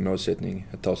rimlig målsättning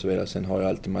att ta sig vidare. Sen har jag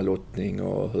alltid med lottning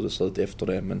och hur det ser ut efter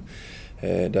det. Men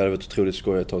det hade varit otroligt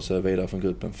skoj att ta sig vidare från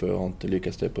gruppen, för jag har inte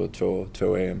lyckats det på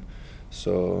två EM.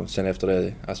 Så sen efter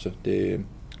det, alltså det är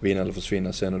vinna eller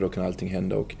försvinna sen, och då kan allting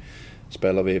hända. Och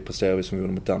presterar vi som vi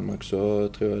gjorde mot Danmark, så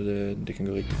tror jag det kan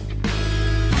gå riktigt.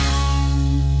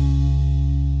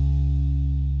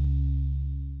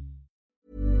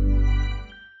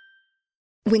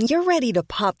 When you're ready to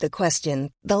pop the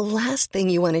question, the last thing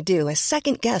you want to do is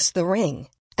second-guess the ring.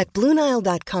 At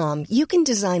BlueNile.com, you can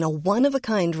design a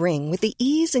one-of-a-kind ring with the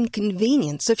ease and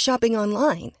convenience of shopping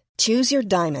online. Choose your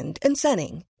diamond and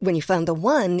setting. When you find the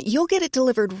one, you'll get it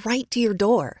delivered right to your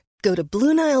door. Go to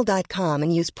BlueNile.com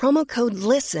and use promo code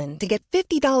LISTEN to get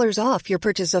 $50 off your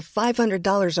purchase of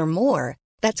 $500 or more.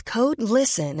 That's code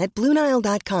LISTEN at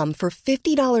BlueNile.com for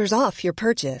 $50 off your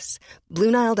purchase.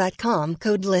 BlueNile.com,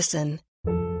 code LISTEN.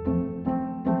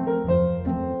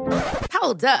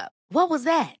 Hold up. What was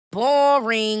that?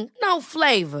 Boring. No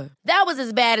flavor. That was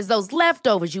as bad as those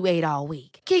leftovers you ate all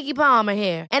week. Keke Palmer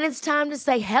here, and it's time to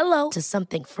say hello to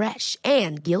something fresh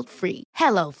and guilt-free.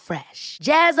 Hello Fresh.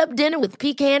 Jazz up dinner with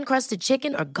pecan-crusted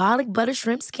chicken or garlic butter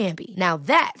shrimp scampi. Now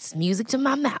that's music to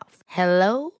my mouth.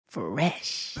 Hello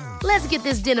Fresh. Let's get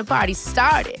this dinner party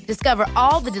started. Discover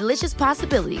all the delicious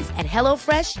possibilities at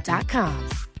hellofresh.com.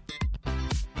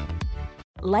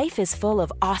 Life is full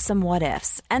of awesome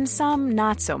what-ifs, and some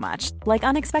not so much, like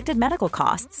unexpected medical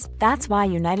costs. That's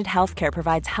why United Healthcare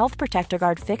provides Health Protector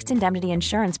Guard fixed indemnity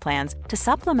insurance plans to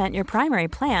supplement your primary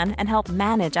plan and help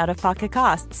manage out-of-pocket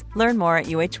costs. Learn more at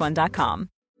uh1.com.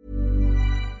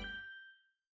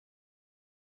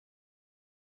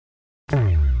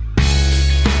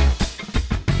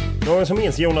 Någon som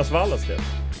minns Jonas Wallerstedt?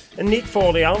 En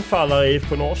nickfarlig anfallare i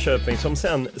IFK Norrköping som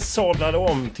sen sadlade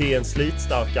om till en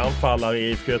slitstark anfallare i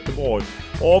IFK Göteborg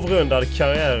och avrundade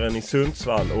karriären i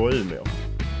Sundsvall och Umeå.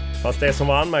 Fast det som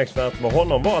var anmärkningsvärt med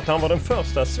honom var att han var den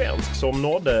första svensk som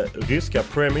nådde ryska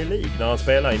Premier League när han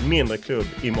spelade i en mindre klubb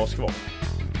i Moskva.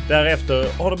 Därefter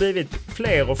har det blivit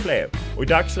fler och fler, och i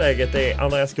dagsläget är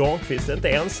Andreas Granqvist inte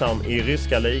ensam i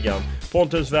ryska ligan.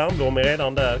 Pontus Wernbloom är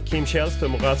redan där, Kim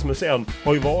Källström och Rasmus Elm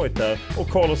har ju varit där, och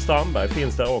Carlos Strandberg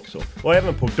finns där också. Och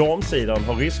även på damsidan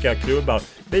har ryska klubbar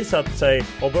visat sig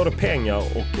ha både pengar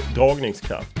och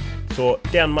dragningskraft. Så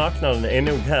den marknaden är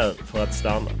nog här för att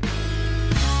stanna.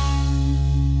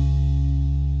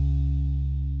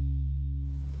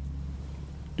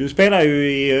 Du spelar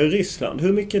ju i Ryssland.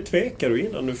 Hur mycket tvekar du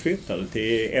innan du flyttade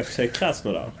till FC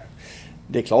Krasnodar?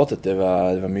 Det är klart att det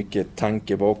var mycket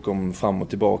tanke bakom fram och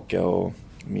tillbaka, och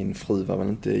min fru var väl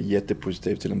inte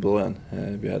jättepositiv till en början.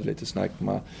 Vi hade lite snack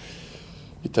med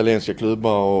italienska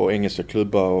klubbar och engelska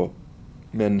klubbar,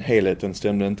 men helheten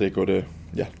stämde inte riktigt.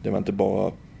 Det var inte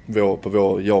bara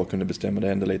jag kunde bestämma, det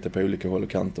hände lite på olika håll och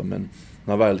kanter. Men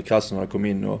när väl Krasnodar kom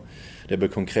in och det blev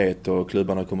konkret och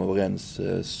klubbarna kom överens,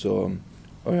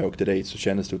 och jag åkte dit, så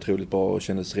kändes det otroligt bra och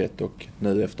kändes rätt. Och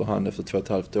nu efter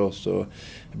 2,5 år så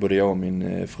både jag och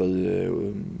min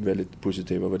fru väldigt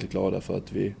positiva och väldigt glada för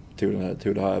att vi tog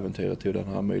det här äventyret, tog den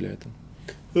här möjligheten.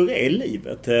 Hur är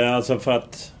livet? Alltså, för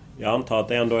att jag antar att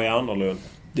det ändå är annorlunda.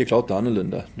 Det är klart det är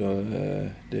annorlunda.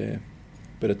 Det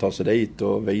både ta sig dit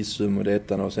och visum och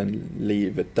detta, och sen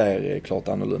livet där är klart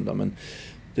annorlunda. Men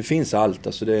det finns allt.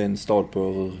 Alltså, det är en stad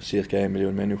på cirka 1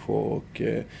 miljon människor, och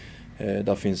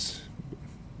där finns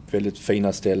väldigt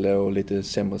fina ställen och lite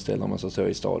sämre ställen om man så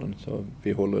i staden. Så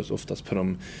vi håller oss oftast på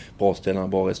de bra ställena,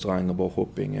 bra restauranger, bra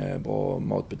shopping, bra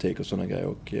matbutik och sådana grejer.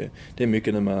 Och det är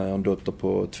mycket nu med en dotter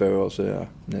på 2 år, så jag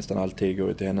nästan alltid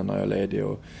går till henne när jag är ledig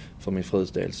och för min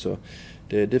frus del. Så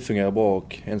det fungerar bra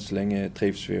och än så länge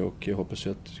trivs vi och jag hoppas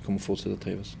att vi kommer fortsätta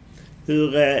trivas.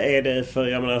 Hur är det för,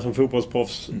 jag menar som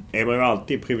fotbollsproffs är man ju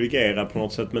alltid privilegierad på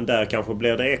något sätt, men där kanske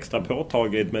blir det extra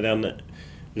påtagligt med den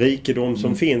rikedom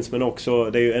som finns, men också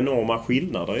det är ju enorma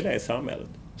skillnader i det samhället.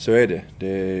 Så är det. Det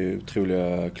är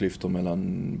otroliga klyftor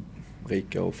mellan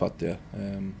rika och fattiga.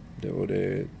 Det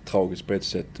är tragiskt på ett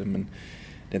sätt, men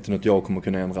det är inte något jag kommer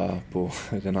kunna ändra på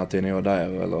den här tiden jag är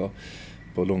där eller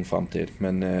på lång framtid.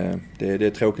 Men det är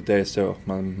tråkigt, det är så.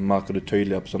 Man märker det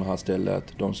tydligare på sådana här ställen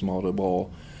att de som har det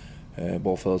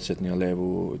bra förutsättningar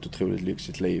lever ett otroligt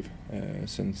lyxigt liv.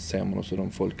 Sen ser man också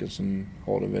de folken som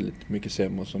har det väldigt mycket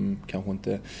sämre, som kanske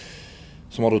inte,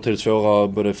 som har det otroligt svårare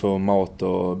både för mat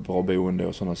och bra boende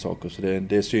och sådana saker. Så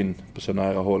det är synd på så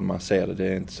nära håll man ser det. Det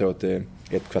är inte så att det är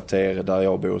ett kvarter där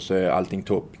jag bor så är allting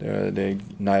topp. Det är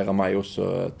nära mig också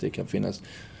att det kan finnas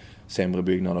sämre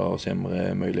byggnader och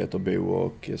sämre möjligheter att bo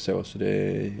och så. Så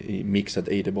det är mixat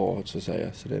i det bra, så att säga.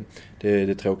 Så det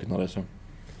är tråkigt när det är så.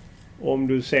 Om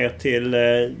du ser till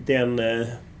den,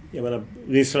 jag menar,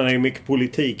 Ryssland är ju mycket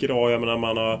politik idag. Jag menar,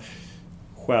 man har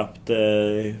skärpt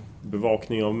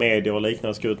bevakning av medier och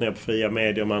liknande, skurit ner på fria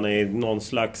medier. Man är i någon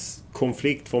slags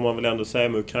konflikt, får man väl ändå säga,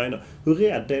 med Ukraina. Hur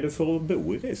rädd är du för att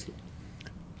bo i Ryssland?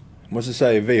 Jag måste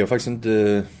säga, vi har faktiskt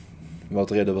inte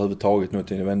varit rädda överhuvudtaget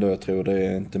någonting. Det var ändå, jag tror det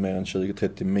är inte mer än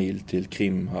 20-30 mil till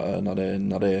Krim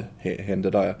när det hände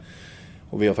där.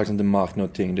 Och vi har faktiskt inte märkt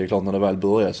någonting. Det är klart, när det väl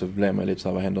börjar så blir man lite så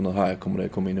här, vad händer nu här? Kommer det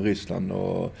komma in i Ryssland?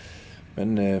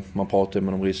 Men man pratade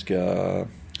med de ryska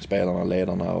spelarna,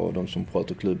 ledarna och de som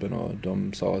pratar klubben, och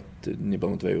de sa att ni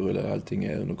behöver inte vara oroliga, allting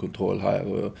är under kontroll här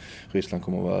och Ryssland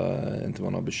kommer inte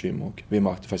vara några bekymmer. Och vi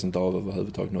märkte faktiskt inte av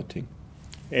överhuvudtaget någonting.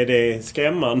 Är det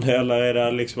skrämmande eller är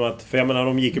det liksom att, för jag menar,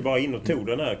 de gick ju bara in och tog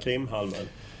den här Krimhalvön?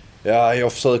 Ja,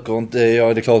 jag försöker inte, det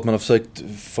är klart man har försökt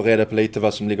få reda på lite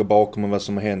vad som ligger bakom och vad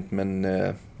som har hänt, men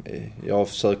jag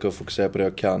försöker fokusera på det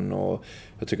jag kan, och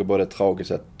jag tycker bara det är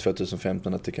tragiskt att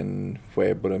 2015 att det kan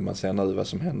ske, både man ser nu vad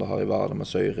som händer här i världen med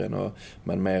Syrien och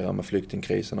med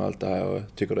flyktingkrisen och allt det här, och jag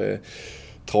tycker det är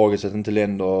tragiskt att inte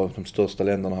länder, de största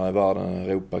länderna här i världen,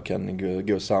 Europa, kan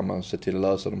gå samman och se till att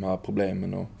lösa de här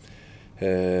problemen, och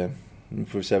nu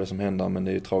får vi se vad som händer, men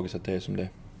det är ju tragiskt att det är som det är.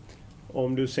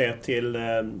 Om du ser till,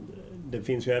 det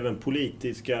finns ju även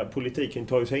politiken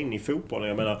tar ju sig in i fotbollen.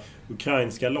 Jag menar,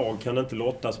 ukrainska lag kan inte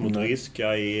lottas mot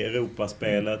ryska i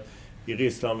Europaspelet. I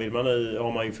Ryssland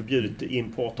har man ju förbjudit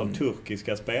import av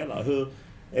turkiska spelare.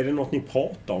 Är det något ni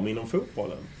pratar om inom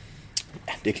fotbollen?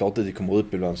 Det är klart att det kommer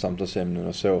upp ibland samtalsämnen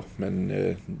och så, men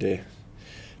det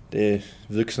är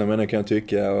vuxna människor, kan jag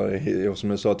tycka, och som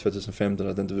jag sa 2015,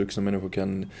 att inte vuxna människor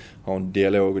kan ha en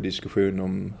dialog och diskussion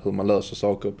om hur man löser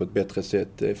saker på ett bättre sätt.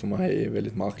 Det för mig är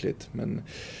väldigt märkligt. Men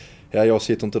ja, jag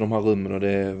sitter inte i de här rummen, och det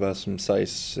är vad som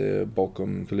sägs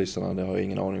bakom kulisserna, det har jag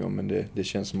ingen aning om, men det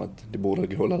känns som att det borde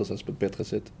gå att lösas på ett bättre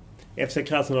sätt. FC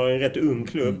Krasnodar är en rätt ung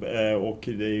klubb och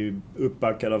det är ju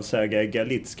uppbackad av Sergej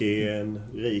Galitsky, en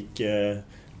rik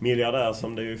miljardär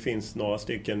som det ju finns några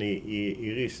stycken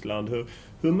i Ryssland.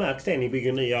 Hur märks det? Ni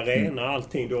bygger ny arena,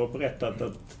 allting. Du har berättat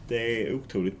att det är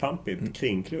otroligt pampigt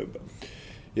kring klubben.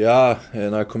 Ja,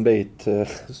 när jag kom dit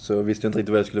så visste jag inte riktigt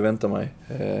vad jag skulle vänta mig.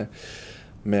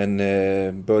 Men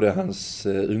både hans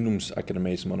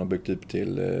ungdomsakademi som han har byggt upp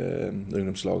till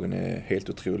ungdomslagen är helt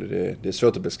otrolig. Det är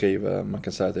svårt att beskriva. Man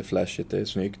kan säga att det är flashigt, det är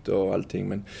snyggt och allting,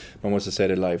 men man måste se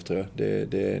det live, tror jag.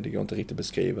 Det går inte riktigt att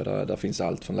beskriva. Där finns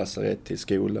allt från lasarett till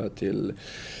skola till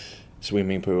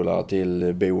swimmingpoolar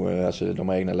till alltså de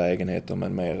egna lägenheter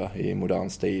med mera i modern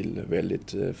stil.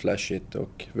 Väldigt flashigt,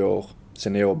 och vår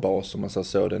seniorbas, om man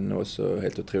så, den är också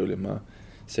helt otrolig med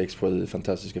 6-7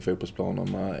 fantastiska fotbollsplaner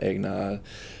med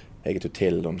eget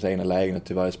hotell, de egna lägenheter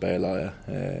till varje spelare.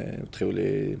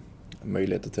 Otrolig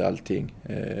möjligheter till allting.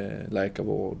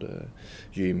 Läkarvård,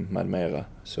 gym med mera.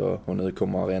 Så, och nu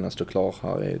kommer arenan stå klar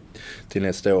här till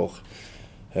nästa år,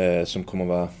 som kommer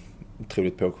vara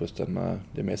otroligt påkostad med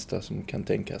det mesta som kan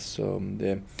tänkas. Så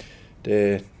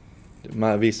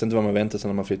man visste inte vad man väntade sig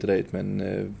när man flyttade dit, men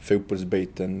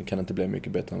fotbollsbiten kan inte bli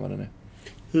mycket bättre än vad den är.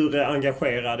 Hur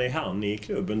engagerad är han i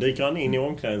klubben? Dyker han in i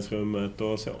omklädningsrummet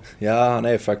och så? Ja, han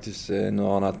är faktiskt, nu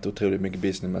har han haft otroligt mycket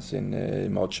business med sin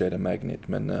matkedja Magnet,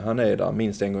 men han är där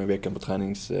minst en gång i veckan på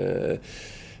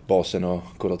träningsbasen och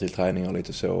kollar till träningar och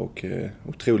lite så, och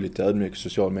otroligt ödmjuk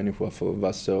social människa för att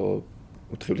vara så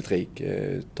otroligt rik.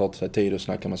 Tar sig tid att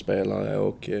snacka med spelare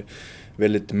och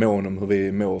väldigt mån om hur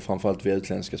vi mår, framförallt vi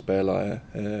utländska spelare.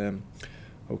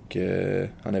 Och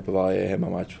han är på varje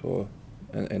hemmamatch och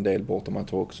en del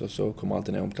bortamatcher också, så kommer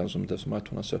alltid ner omklädningsrummet efter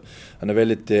matcherna. Så han är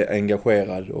väldigt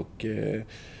engagerad och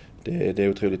det är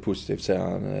otroligt positivt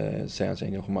ser hans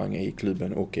engagemang i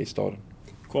klubben och i staden.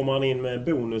 Kommer han in med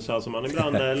bonusar som man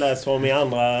ibland läser om i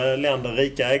andra länder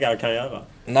rika ägare kan göra?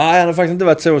 Nej, han har faktiskt inte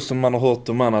varit så som man har hört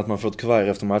om att man får ett kuvert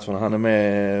efter matcherna. Han är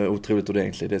med otroligt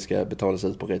ordentligt. Det ska betalas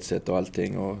ut på rätt sätt och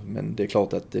allting. Men det är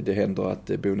klart att det händer att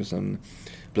bonusen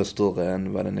blir större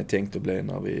än vad den är tänkt att bli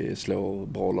när vi slår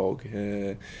bra lag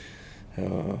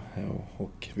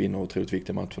och vinner otroligt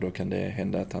viktiga matcher. Då kan det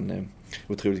hända att han är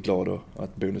otroligt glad och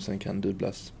att bonusen kan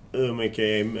dubblas. Hur mycket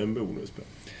är en bonus på?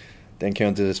 Den kan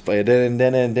jag inte sprida. Det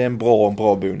är en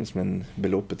bra bonus, men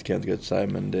beloppet kan jag inte säga.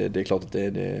 Men det är klart att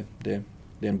det är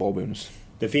en bra bonus.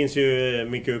 Det finns ju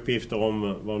mycket uppgifter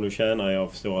om vad du tjänar.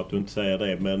 Jag förstår att du inte säger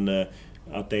det, men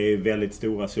att det är väldigt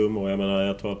stora summor.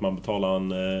 Jag tror att man betalar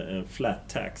en flat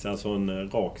tax, alltså en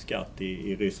rak skatt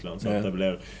i Ryssland, så att det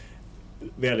blir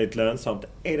väldigt lönsamt.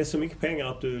 Är det så mycket pengar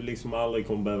att du liksom aldrig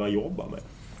kommer behöva jobba med?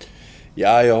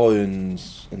 Ja, jag har ju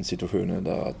en situation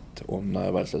där att när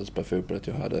jag väl slutade spela fotboll att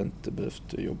jag hade inte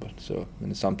behövt jobba.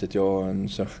 Men samtidigt jag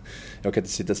kan inte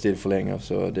sitta still för länge,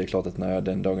 så det är klart att när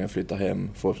den dagen jag flyttar hem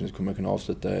förhoppningsvis kommer jag kunna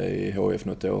avsluta i HF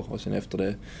något år och sen efter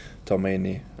det ta mig in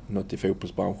i något i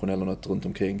fotbollsbranschen eller något runt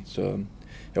omkring. Så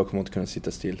jag kommer inte kunna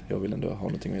sitta still. Jag vill ändå ha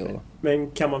någonting att göra.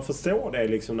 Men kan man förstå det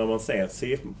liksom när man ser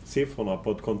siffrorna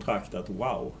på ett kontrakt att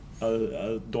wow,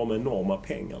 de enorma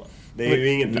pengarna? Det är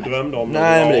ju inget du drömde om.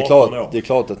 Nej, men det är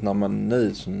klart att när man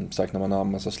nu, som sagt, när man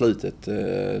närmar sig slutet,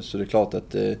 så det är klart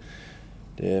att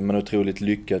man är otroligt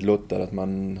lyckad lottad att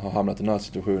man har hamnat i den här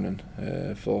situationen.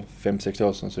 För 5-6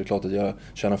 år sedan så är det klart att jag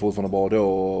tjänar fortfarande bra då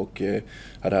och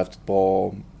hade haft ett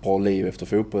bra liv efter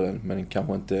fotbollen, men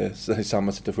kanske inte i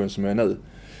samma situation som jag är nu.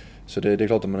 Så det är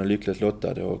klart att man är lyckligt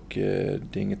lottad och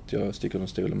det är inget jag sticker under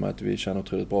stolen med att vi tjänar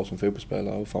otroligt bra som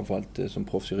fotbollsspelare och framförallt som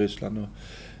proffs i Ryssland.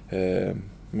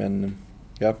 Men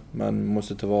ja, man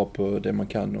måste ta vara på det man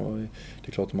kan och det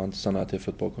är klart att man inte stannar till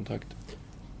för ett bra kontrakt.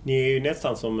 Ni är ju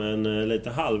nästan som en lite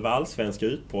halv allsvensk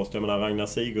utpost. Jag menar, Ragnar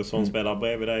Sigurdsson spelar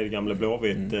bredvid dig, det gamla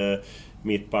Blåvitt,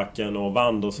 mittbacken, och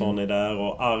Wanderson är där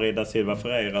och Ari da Silva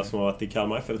Ferreira som har varit i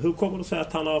Kalmar FF. Hur kommer det sig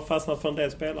att han har fastnat för en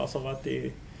del spelare som varit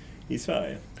i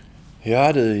Sverige?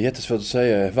 Ja, det är jättesvårt att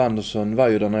säga. Wanderson var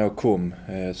ju där när jag kom.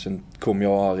 Sen kom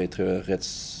jag och Ari, tror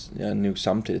jag, nog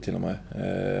samtidigt till och med.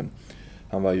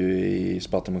 Han var ju i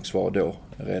Sparta Moskva då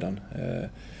redan.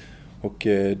 Och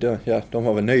de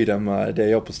var väl nöjda med det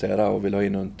jag presterade och ville ha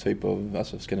in någon typ av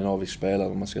skandinavisk spelare,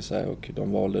 om man ska säga. Och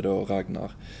de valde då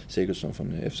Ragnar Sigurdsson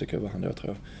från FCK, var han då, tror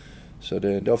jag. Så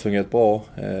det har fungerat bra.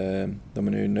 De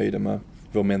är nu nöjda med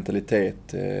vår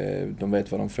mentalitet. De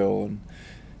vet vad de får.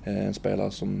 En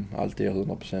spelare som alltid är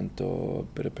 100% och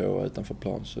både på och utanför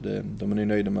plan. Så de är nu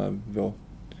nöjda med vår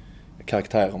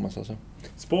karaktär, om man säger så.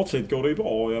 Sportsligt går det ju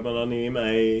bra. Jag menar,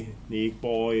 ni gick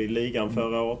bra i ligan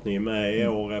förra året. Ni är med i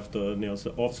år efter ni har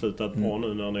avslutat bra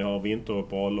nu när ni har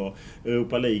vinteruppehåll och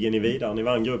Europa League. Ni vidare. Ni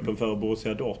vann gruppen för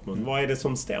Borussia Dortmund. Vad är det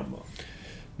som stämmer?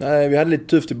 Nej, vi hade lite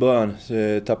tufft i början.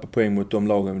 Tappade poäng mot de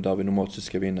lagen där vi normalt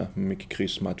ska vinna. Mycket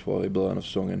kryssmatcher i början av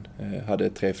säsongen. Hade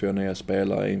 3-4 nya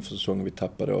spelare inför säsongen. Vi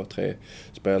tappade då 3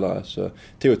 spelare. Så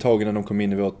tog ett tag innan de kom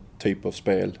in i vår typ av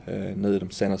spel. Nu de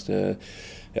senaste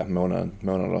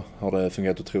månader har det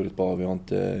fungerat otroligt bra. Vi har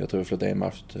inte, jag tror vi har förlorat en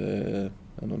match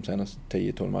de senaste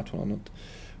 10-12 matcherna.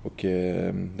 Och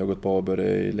det har gått bra både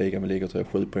i ligan med ligor, tror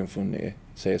jag, 7 poäng från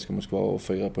CSKA Moskva och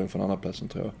 4 poäng från andra platsen,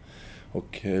 tror jag.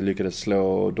 Och lyckades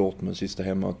slå Dortmund sista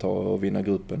hemma och vinna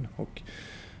gruppen. Och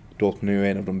Dortmund är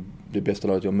ju en av de bästa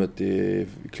laget jag mött i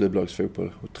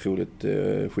klubblagsfotboll. Otroligt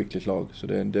skickligt lag. Så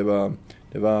det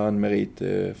var en merit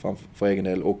för egen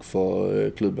del och för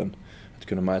klubben att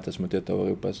kunna mätas mot ett av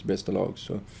Europas bästa lag.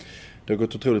 Så det har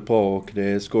gått otroligt bra och det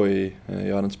är skoj.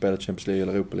 Jag hade inte spelat Champions League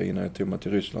eller Europa League när jag tog mig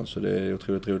till Ryssland, så det är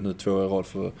otroligt roligt nu 2 år i rad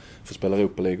för att spela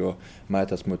Europa League och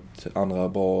mätas mot andra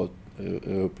bra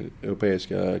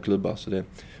europeiska klubbar. Så det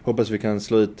hoppas vi kan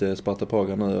slå ut Sparta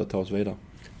Prag nu och ta oss vidare.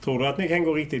 Tror du att ni kan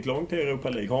gå riktigt långt i Europa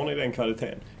League? Har ni den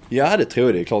kvaliteten? Ja, det tror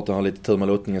jag. Det är klart att har lite tur med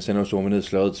lottningen. Sen också om vi nu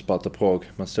slår ut Sparta Prag.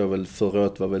 Man såg väl förra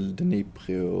året var väl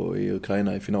Dnipro i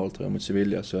Ukraina i final, tror jag, mot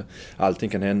Sevilla. Så allting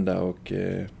kan hända och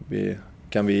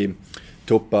kan vi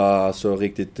toppa så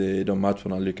riktigt i de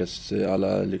matcherna, lyckas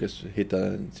hitta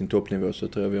sin toppnivå, så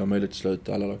tror jag vi har möjlighet att slå ut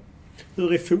alla lag.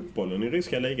 Hur är fotbollen i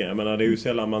ryska ligan? Jag menar, det är ju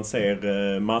sällan man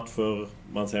ser matcher,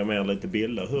 man ser mer lite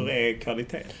bilder. Hur är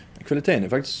kvaliteten? Kvaliteten är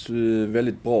faktiskt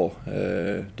väldigt bra.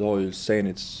 Du har ju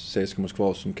Zenit, CSKA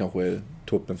Moskva som kanske är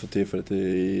toppen för tillfället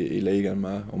i ligan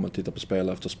med, om man tittar på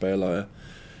spelare efter spelare.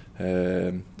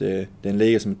 Det är en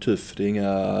liga som är tuff, det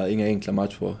är inga enkla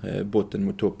matcher. Botten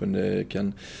mot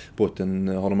toppen, botten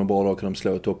har de en bra dag kan de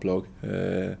slå ett topplag.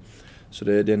 Så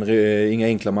det är inga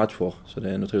enkla matcher, så det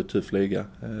är en otroligt tuff liga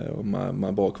och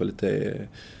med bra kvalitet.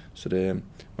 Så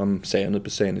man ser nu på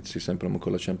Zenit till exempel om man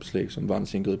kollar Champions League som vann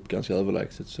sin grupp ganska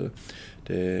överlägset. Så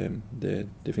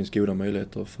det finns goda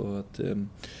möjligheter för att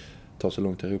ta sig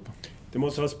långt till Europa. Det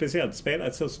måste vara speciellt att spela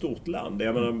ett så stort land.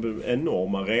 Jag menar,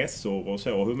 enorma resor och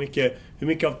så. Hur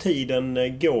mycket av tiden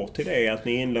går till det att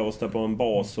ni är inlåsta på en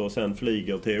bas och sen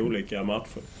flyger till olika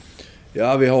matcher?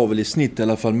 Ja, vi har väl i snitt i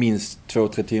alla fall minst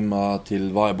 2-3 timmar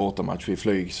till varje bortamatch i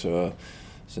flyg. Så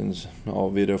sen har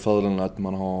vi då fördelen att vi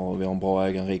har en bra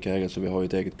ägare, en rik ägare, så vi har ju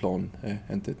ett eget plan.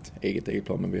 Inte ett eget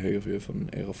plan, men vi hyr ju från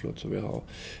Aeroflot, så vi har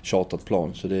chartat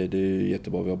plan. Så det är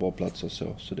jättebra, vi har bra platser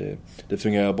så det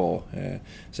fungerar bra.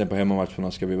 Sen på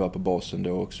hemmamatcherna ska vi vara på basen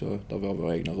då också, där vi har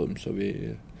våra egna rum, så vi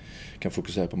kan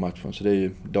fokusera på matchen. Så det är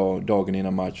ju dagen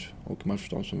innan match och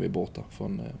matchdagen som vi är borta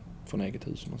från eget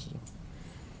hus, måste jag säga.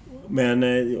 Men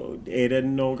är det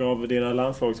några av dina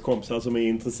landslagskompisar som är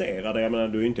intresserade? Jag menar,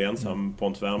 du är inte ensam.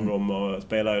 Pontus Wernbloom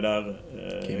spelar ju där.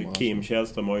 Kim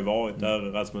Källström har ju varit där.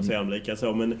 Rasmus Elm lika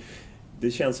så. Men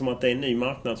det känns som att det är en ny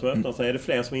marknad som öppnar sig. Är det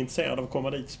fler som är intresserade av att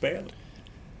komma dit och spela?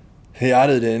 Ja,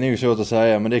 det är nog svårt att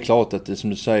säga. Men det är klart att som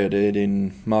du säger, det är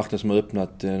en marknad som har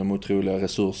öppnat de otroliga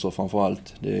resurser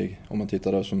framförallt. Om man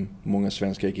tittar där som många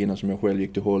svenskar gick innan, som jag själv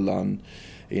gick till Holland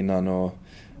innan och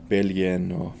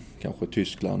Belgien och kanske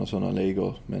Tyskland och sådana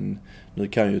ligor. Men nu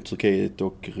kan ju Turkiet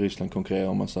och Ryssland konkurrera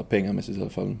om massa pengarmässigt i alla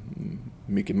fall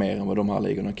mycket mer än vad de här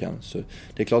ligorna kan. Så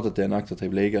det är klart att det är en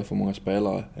attraktiv liga för många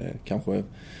spelare. Kanske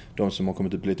de som har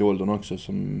kommit upp lite i åldern också,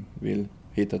 som vill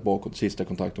hitta ett bra sista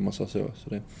kontrakt om man säger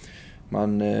så.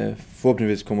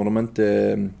 Förhoppningsvis kommer de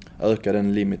inte öka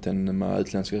den limiten med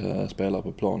utländska spelare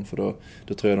på plan, för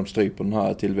då tror jag de stryper den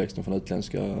här tillväxten från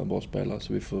utländska bra spelare,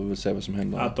 så vi får väl se vad som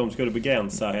händer. Att de skulle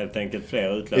begränsa helt enkelt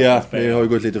fler utländska spelare? Ja, det har ju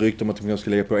gått lite rykte om att de ska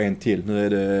lägga på en till. Nu är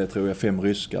det, tror jag, 5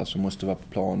 ryskar som måste vara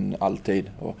på plan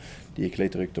alltid, och det gick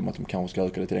lite rykte om att de kanske ska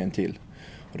öka det till en till.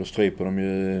 Och då stryper de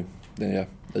ju den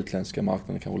utländska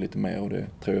marknaden kanske lite mer, och det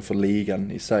tror jag för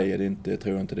ligan i sig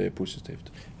tror jag inte det är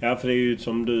positivt. Ja, för det är ju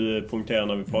som du punkterar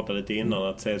när vi pratade lite innan,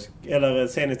 att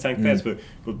Zenit Sankt Petersburg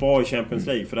gått bra i Champions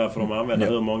League, för där får de använda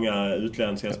hur många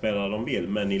utländska spelare de vill,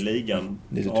 men i ligan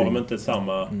har de inte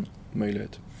samma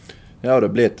möjlighet. Ja, det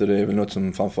blev det. Det är väl något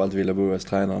som framförallt Villa Boas,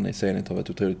 tränaren i Zenit, har varit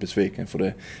otroligt besviken,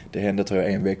 för det hände, tror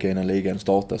jag, en vecka innan ligan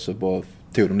startade, så bara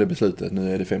tog de det beslutet.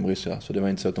 Nu är det 5 ryssar, så det var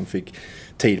inte så att de fick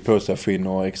tid på sig att få in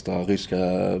några extra ryska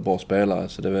bra spelare.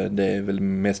 Så det är väl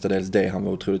mestadels det han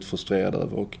var otroligt frustrerad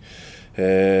över. Och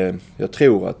jag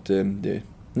tror att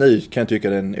nu kan jag tycka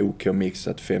det är en OK-mix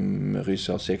att 5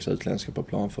 ryssar och 6 utländska på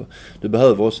plan. För du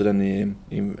behöver också den i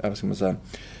vad ska man säga,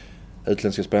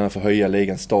 utländska spelarna för att höja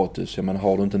ligans status. Jag menar,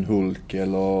 har du inte en Hulk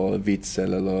eller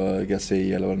Witzel eller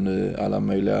Gassi eller vad det nu, alla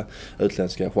möjliga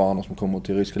utländska stjärnor som kommer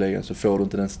till ryska ligan, så får du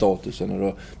inte den statusen, och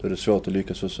då är det svårt att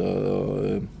lyckas också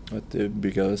att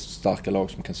bygga starka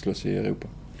lag som kan slåss i Europa.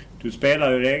 Du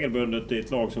spelar ju regelbundet i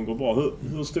ett lag som går bra.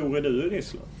 Hur stor är du i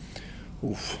Ryssland?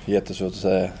 Jättesvårt att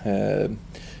säga.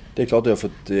 Det är klart att jag har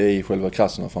fått i själva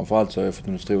klasserna, framförallt så har jag fått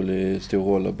en stor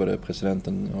roll av både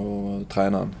presidenten och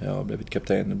tränaren. Jag har blivit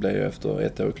kapten, det blev jag efter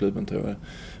 1 år i klubben, tror jag,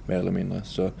 mer eller mindre.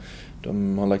 Så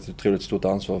de har lagt ett otroligt stort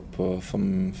ansvar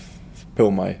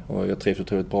på mig, och jag trivs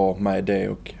otroligt bra med det,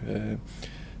 och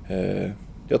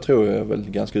jag tror jag är väl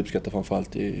ganska uppskattad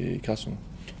framförallt i kassorna.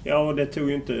 Ja, och det tog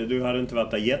ju inte, du hade inte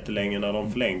varit där jättelänge när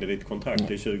de förlängde ditt kontrakt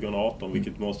till 2018,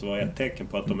 vilket måste vara ett tecken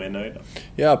på att de är nöjda.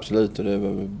 Ja, absolut, och det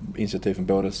var initiativ från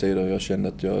båda sidor. Jag kände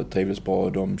att jag trivdes bra,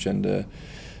 och de kände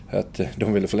att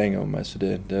de ville förlänga om mig. Så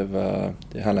det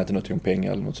handlade inte något om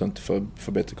pengar eller något sånt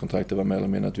för bättre kontrakt. Det var mer eller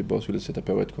mindre att vi bara skulle sätta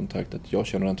på ett kontrakt, att jag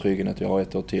känner den tryggheten att jag har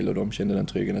 1 år till, och de kände den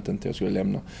tryggheten att inte jag skulle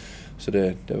lämna. Så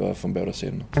det var från båda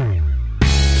sidorna.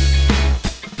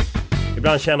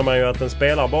 Ibland känner man ju att en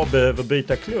spelare bara behöver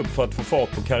byta klubb för att få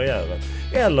fart på karriären.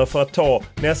 Eller för att ta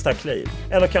nästa kliv.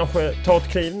 Eller kanske ta ett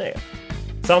kliv ner.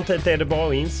 Samtidigt är det bara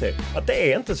att inse att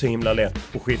det är inte så himla lätt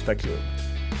att skifta klubb.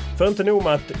 För inte nog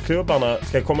med att klubbarna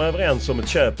ska komma överens om ett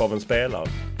köp av en spelare.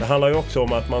 Det handlar ju också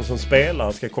om att man som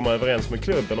spelare ska komma överens med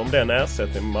klubben om den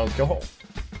ersättning man ska ha.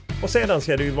 Och sedan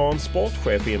ska det ju vara en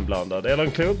sportchef inblandad, eller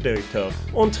en klubbdirektör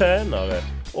och en tränare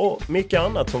och mycket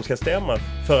annat som ska stämma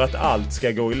för att allt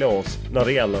ska gå i lås när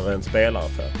det gäller en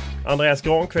spelaraffär. Andreas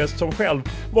Granqvist, som själv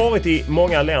varit i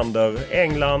många länder,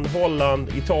 England, Holland,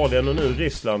 Italien och nu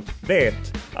Ryssland,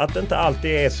 vet att det inte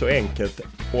alltid är så enkelt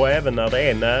och även när det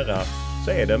är nära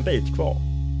så är det en bit kvar.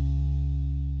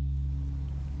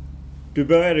 Du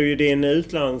började ju din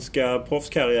utländska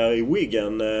proffskarriär i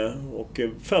Wigan och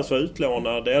först var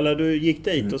utlånad, eller du gick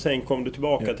dit och sen kom du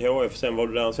tillbaka till HF, sen var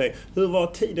du där och säger. Hur var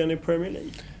tiden i Premier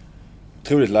League?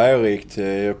 Otroligt lärorikt.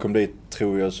 Jag kom dit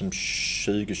tror jag som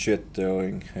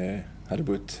 20-21-åring. Hade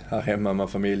bott här hemma med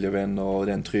familj och vänner och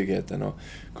den tryggheten och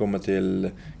komma till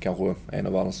kanske en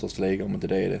av världens största ligor, om inte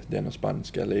det är den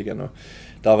spanska ligan. Och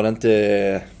där var det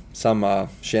inte samma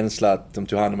känsla att de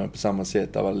tog hand om mig på samma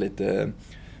sätt. Där var det lite,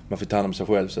 man fick ta hand om sig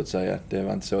själv så att säga. Det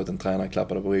var inte så att en tränare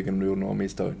klappade på ryggen om du gjorde några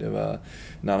misstag. Det var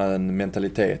en annan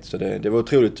mentalitet. Så det var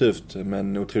otroligt tufft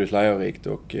men otroligt lärorikt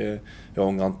och jag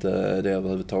ångrar inte det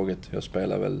överhuvudtaget. Jag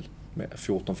spelade väl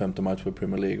 14-15 matcher i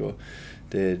Premier League och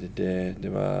det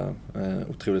var en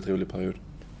otroligt rolig period.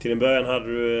 Till en början hade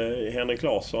du Henrik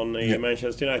Larsson i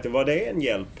Manchester United. Var det en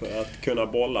hjälp att kunna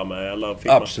bolla med? Eller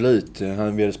Absolut. Vi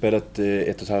hade spelat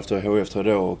 1,5 år i HF tror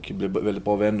jag då och blev väldigt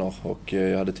bra vänner. Och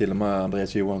jag hade till och med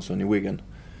Andreas Johansson i Wigan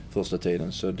första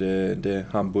tiden. Så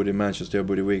han bodde i Manchester, jag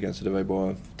bodde i Wigan. Så det var ju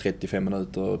bara 35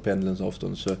 minuter pendelns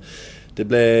avstånd. Så det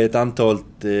blev ett antal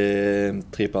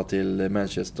trippar till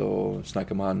Manchester och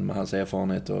snacka med hans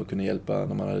erfarenhet och kunna hjälpa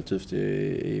när man hade tufft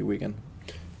i Wigan.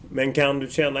 Men kan du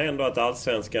känna ändå att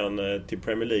allsvenskan till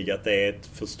Premier League, att det är ett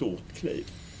för stort kliv?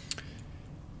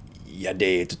 Ja, det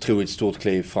är ett otroligt stort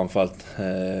kliv, framförallt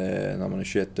när man är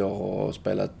 21 år och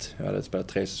jag hade spelat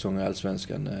 3 säsonger i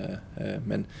allsvenskan.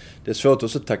 Men det är svårt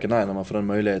också att tacka nej när man får den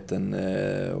möjligheten.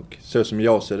 Och så som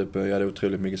jag ser det på, jag hade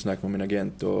otroligt mycket snack med min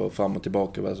agent och fram och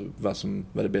tillbaka vad som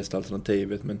var det bästa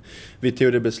alternativet. Men vi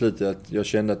tog det beslutet att jag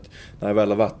kände att när jag väl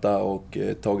har varit där och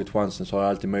tagit chansen så har jag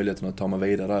alltid möjligheten att ta mig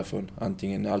vidare därifrån.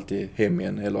 Antingen alltid hem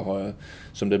igen eller har jag,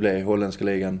 som det blev, holländska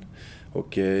ligan.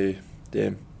 Och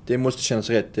det måste kännas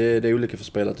rätt. Det är olika för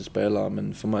spelare till spelare,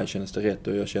 men för mig känns det rätt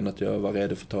och jag känner att jag var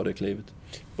redo för att ta det klivet.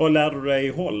 Vad lärde du dig i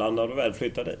Holland när du väl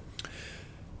flyttade dit?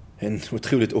 En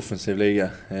otroligt offensiv liga.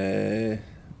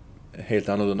 Helt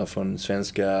annorlunda från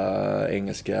svenska,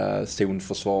 engelska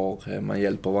zonförsvar. Man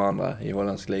hjälper varandra. I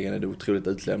holländska ligan är det otroligt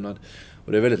utlämnad.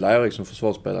 Och det är väldigt lärorikt som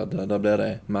försvarsspelare. Där blir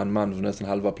det man för nästan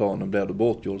halva plan och blir du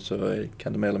bortgjord så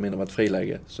kan det mer eller mindre vara ett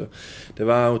friläge. Så det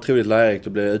var otroligt lärorikt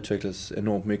och utvecklades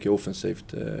enormt mycket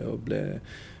offensivt och blev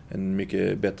en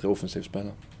mycket bättre offensiv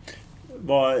spelare.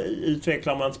 Vad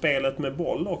utvecklar man spelet med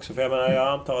boll också? För jag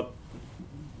antar att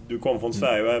du kom från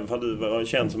Sverige och även för du var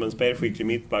känd som en spelskicklig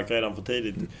mittback redan för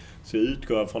tidigt, så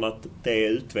utgår jag från att det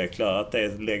utvecklar, att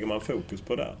det lägger man fokus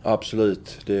på där.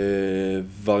 Absolut. Det är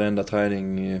varenda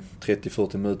träning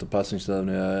 30-40 minuter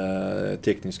passningsövningar,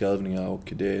 tekniska övningar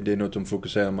och det är något de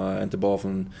fokuserar med, inte bara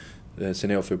från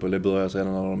seniorfotboll. Det börjar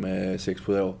redan när de är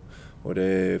 6-7 år. Och det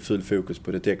är full fokus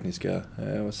på det tekniska.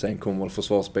 Och sen kommer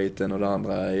försvarsbiten och det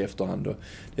andra i efterhand. Och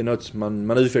det är något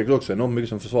man utvecklar också enormt mycket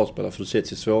som försvarsspelare, för du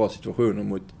sätts i svåra situationer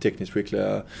mot tekniskt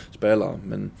skickliga spelare.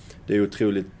 Men det är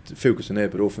otroligt, fokusen är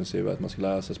på det offensiva, att man ska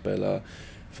lära sig spela.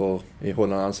 För i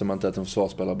Holland anser man inte att en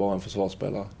försvarsspelare bara är en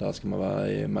försvarsspelare. Där ska man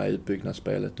vara med i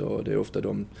utbyggnadsspelet och det är ofta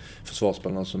de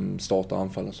försvarsspelarna som startar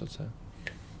anfallen så att säga.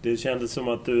 Det kändes som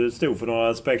att du stod för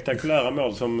några spektakulära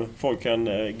mål som folk kan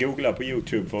googla på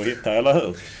YouTube för att hitta, eller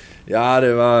hur? Ja,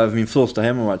 det var min första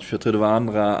hemmamatch. Jag tror det var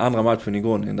andra matchen i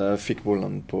Groningen där jag fick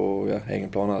bollen på egen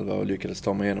planhalva och lyckades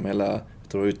ta mig igenom hela, jag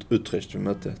tror Utrecht vi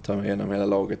mötte, ta mig igenom hela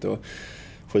laget och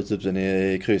skjuta upp den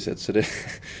i krysset. Så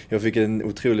jag fick en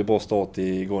otroligt bra start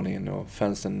i Groningen och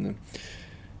fansen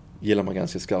gillar mig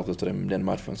ganska skarpt efter den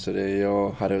matchen. Så jag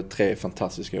hade 3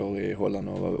 fantastiska år i Holland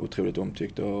och var otroligt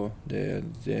omtyckt och det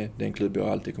är en klubb jag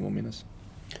alltid kommer att minnas.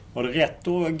 Var det rätt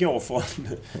att gå från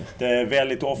det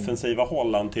väldigt offensiva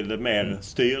Holland till det mer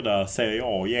styrda Serie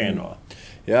A Genoa?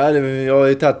 Ja, jag har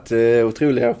ju tagit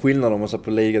otroliga skillnader om man ser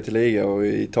på liga till liga och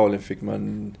i Italien fick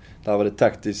man, där var det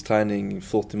taktisk träning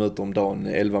 40 minuter om dagen,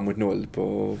 11-0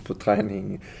 på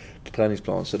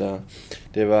träningsplan. Så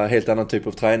det var helt annan typ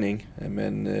av träning,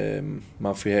 men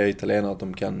man får ge italienare att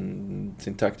de kan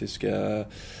sin taktiska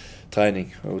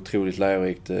träning och otroligt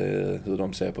lärorikt hur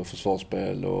de ser på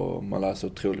försvarsspel och man lär sig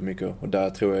otroligt mycket och där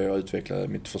tror jag utvecklade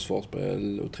mitt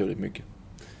försvarsspel otroligt mycket.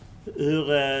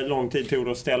 Hur lång tid tog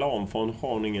det att ställa om från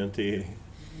Groningen till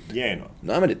Genoa?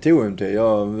 Nej, men det tog inte.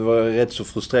 Jag var rätt så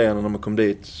frustrerande när man kom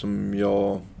dit, som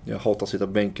jag hatar att sitta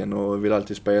på bänken och vill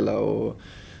alltid spela och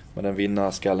med den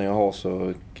vinnarskallen jag har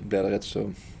så blir det rätt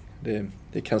så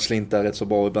det kan slinta rätt så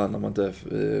bra ibland när man inte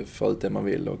får ut det man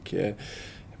vill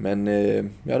Men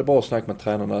jag hade bra snack med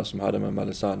tränarna som hade med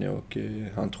Malesani och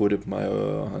han trodde på mig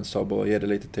och han sa bara ge det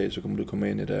lite tid så kommer du komma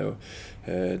in i det. Och,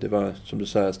 det var som du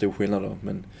säger stor skillnad då,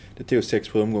 men det tog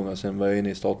 6-7 omgångar, sen var jag inne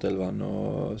i startelvan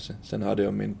och sen hade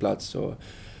jag min plats och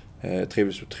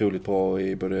trivdes otroligt bra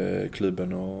i både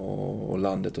klubben och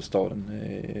landet och staden.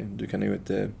 Du kan nog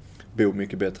inte bo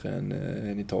mycket bättre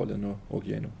än Italien och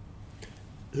Genoa.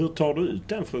 Hur tar du ut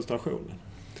den frustrationen?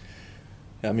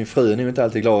 Ja, min fru är nog inte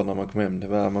alltid glad när man kommer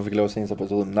hem. Man fick låsa in sig på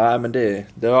ett rum. Nej, men det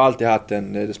har jag alltid haft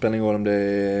det spelar ingen roll om det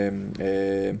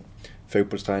är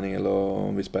fotbollsträning eller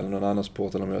om vi spelar någon annan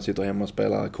sport eller om jag sitter hemma och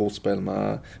spelar kortspel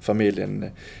med familjen.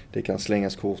 Det kan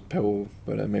slängas kort på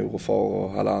både mor och far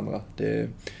och alla andra.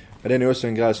 Men det är nog också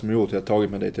en grej som jag gjort. Jag har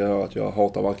tagit mig dit att jag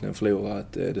hatar verkligen att förlora.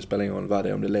 Att det spelar ingen roll vad det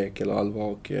är, om det är lek eller allvar.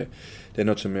 Och det är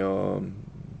något som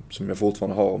jag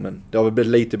fortfarande har. Men det har väl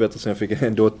blivit lite bättre sen jag fick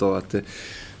en dotter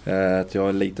att jag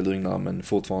är lite lugnare. Men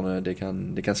fortfarande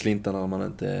det kan slinta när man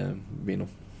inte vinner.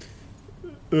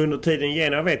 Under tiden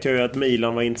Genoa vet jag ju att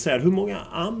Milan var intresserad. Hur många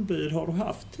anbud har du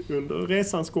haft under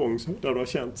resans gång där du har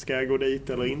känt, ska jag gå dit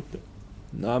eller inte?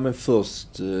 Nej, men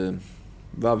först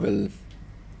var väl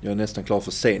jag är nästan klar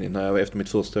för Zenit när jag var efter mitt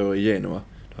första år i Genoa.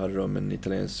 Då hade de en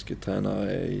italiensk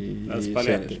tränare i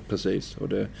Zenit. Precis. Och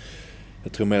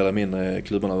jag tror mer eller mindre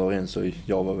klubbarna var överens och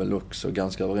jag var väl också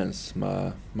ganska överens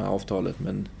med avtalet.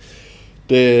 Men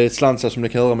det slansar som det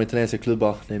kan göra med italienska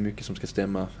klubbar. Det är mycket som ska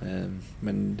stämma.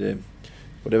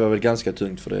 Och det var väl ganska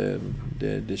tungt för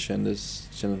det kändes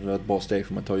som ett bra steg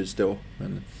för mig att ta just då.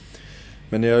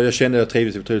 Men jag kände att jag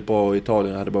trivdes otroligt bra i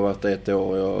Italien. Jag hade bara varit 1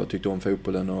 år och jag tyckte om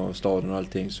fotbollen och staden och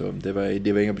allting. Så det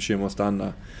var inga bekymmer att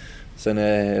stanna. Sen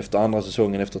efter andra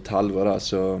säsongen, efter ett halvår där,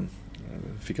 så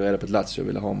fick jag reda på att Lazio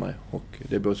ville ha mig. Och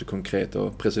det blev så konkret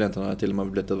och presidenten hade till och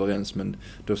med blivit överens. Men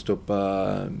då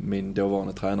stoppade min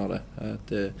dåvarande tränare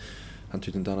att han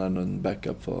tyckte inte han hade någon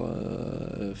backup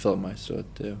för mig. Så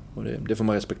det får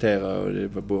man respektera och det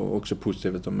var också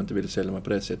positivt att de inte ville sälja mig på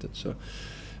det sättet. Så.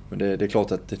 Men det är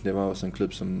klart att det var också en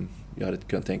klubb som jag hade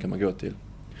kunnat tänka mig gå till.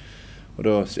 Och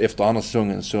då efter andra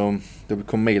säsongen så då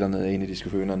kom Milan in i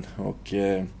diskussionen och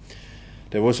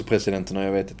det var också presidenterna.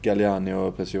 Jag vet att Galliani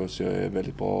och Preziosi är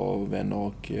väldigt bra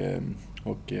vänner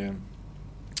och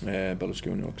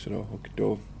Berlusconi också då.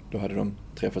 Och då hade de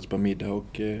träffats på middag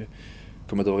och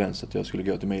kommit överens att jag skulle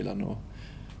gå till Milan och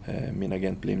min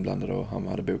agent blev inblandad och han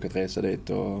hade bokat resa dit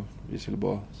och vi skulle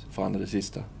bara förhandla det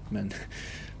sista. Men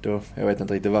då, jag vet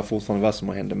inte riktigt vad som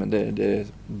hände, men det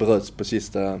bröts på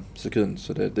sista sekund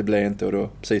så det blev inte. Och då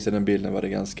precis i den bilden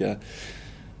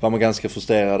var man ganska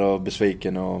frustrerad och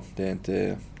besviken och det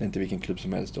är inte vilken klubb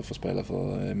som helst att få spela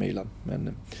för Milan. Men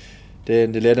det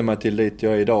ledde mig till dit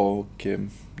jag är idag och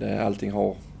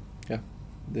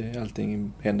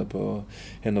allting händer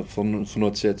på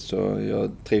något sätt, så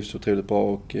jag trivs otroligt bra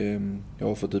och jag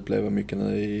har fått uppleva mycket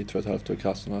nu i 2,5 år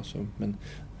krasserna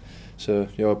så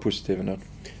jag är positiv ändå.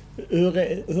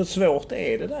 Hur svårt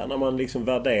är det där när man liksom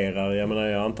värderar?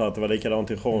 Jag antar att det var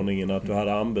likadant i Groningen att du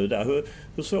hade anbud där.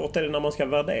 Hur svårt är det när man ska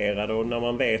värdera det och när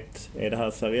man vet, är det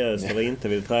här seriöst eller inte,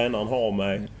 vill tränaren ha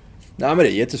mig? Nej, men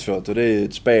det är jättesvårt och det är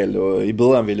ett spel och i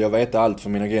början ville jag veta allt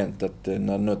från min agent, att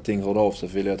när någonting hörde av sig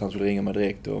ville jag att han skulle ringa mig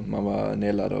direkt och man var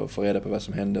nällad och få reda på vad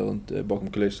som hände runt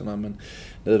bakom kulisserna. Men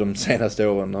nu de senaste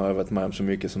åren har jag varit med om så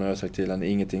mycket så när jag sagt till honom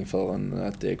ingenting förrän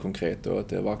att det är konkret och att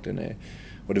det verkligen är.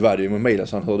 Och det var det ju med Milan,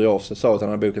 så han hörde av sig, sa att han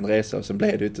hade bokat en resa och sen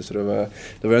blev det inte, så det var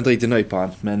jag inte riktigt nöjd på han.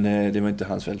 Men det var inte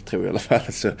hans fel, tror jag i alla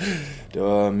fall. Så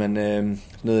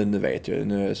nu vet jag,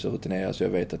 nu är jag så rutinerad så jag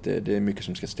vet att det är mycket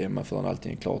som ska stämma förrän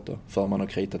allting är klart och för man har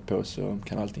kritat på så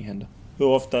kan allting hända. Hur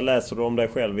ofta läser du om dig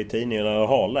själv i tidningen eller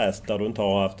har läst där du inte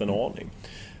har haft en aning?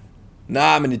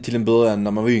 Nej, men till en början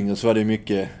när man var yngre så var det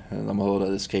mycket, när man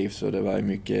hörde det skrivs och det var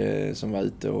mycket som var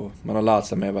ute och man har lärt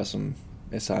sig med vad som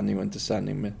är sanning och inte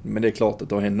sanning. Men det är klart att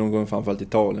det har hänt någon gång, framförallt i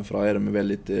Italien, för där är de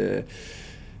väldigt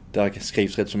där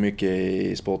skrivs rätt så mycket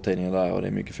i sporttidningar där och det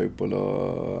är mycket fotboll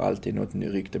och alltid något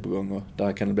rykte på gång och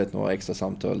där kan det bli några extra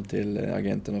samtal till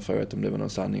agenten och fråga om det var någon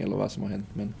sanning eller vad som har hänt.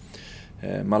 Men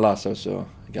man lär sig också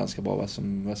ganska bra vad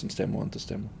som stämmer och inte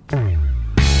stämmer.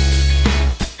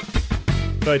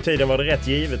 Förr i tiden var det rätt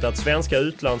givet att svenska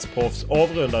utlandsproffs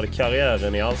avrundade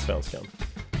karriären i Allsvenskan.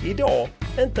 Idag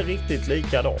är inte riktigt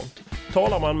likadant.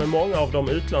 Talar man med många av de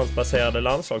utlandsbaserade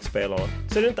landslagsspelarna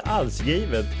så är det inte alls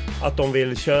givet att de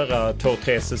vill köra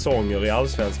 2-3 säsonger i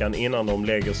Allsvenskan innan de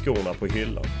lägger skorna på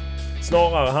hyllan.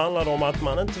 Snarare handlar det om att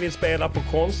man inte vill spela på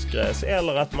konstgräs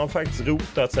eller att man faktiskt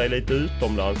rotat sig lite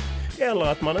utomlands eller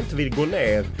att man inte vill gå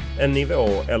ner en nivå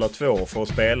eller 2 för att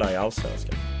spela i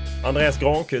Allsvenskan. Andreas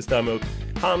Granqvist däremot,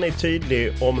 han är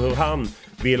tydlig om hur han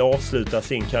vill avsluta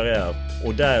sin karriär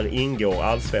och där ingår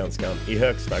allsvenskan i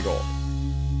högsta grad.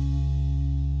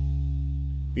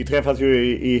 Vi träffas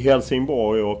ju i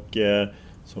Helsingborg och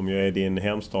som ju är din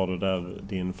hemstad och där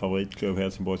din favoritklubb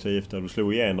Helsingborgs IF där du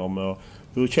slog igenom.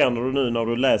 Hur känner du nu när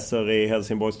du läser i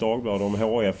Helsingborgs Dagblad om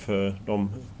HF? De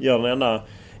gör den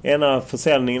ena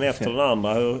försäljningen efter den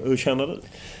andra. Hur känner du?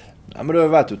 Ja, men det har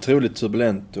varit otroligt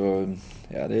turbulent och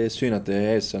ja, det är synd att det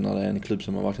är så när det är en klubb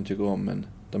som man verkligen tycker om, men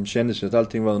de kände sig att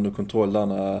allting var under kontroll där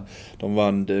när de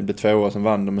vann, det blev 2 år som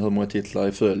vann de hur många titlar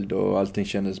i följd och allting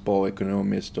kändes bra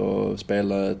ekonomiskt och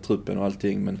spelade truppen och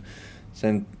allting, men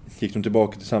sen gick de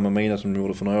tillbaka till samma mina som de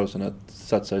gjorde för några år sedan, att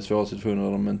satsa i svåra situationer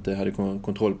där de inte hade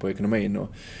kontroll på ekonomin. Och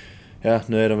ja,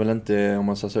 nu är de väl inte, om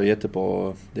man säger så,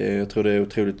 jättebra. Jag tror det är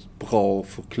otroligt bra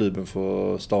för klubben,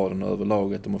 för staden och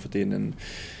överlag att de har fått in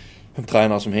en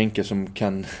tränare som Henke som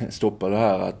kan stoppa det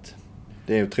här. Att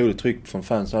det är otroligt tryggt från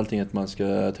fans och allting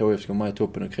att HF ska vara med i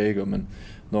toppen och kriga, men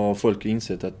nu har folk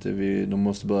insett att de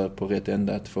måste börja på rätt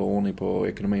ända, att få ordning på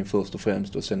ekonomin först och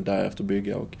främst och sen därefter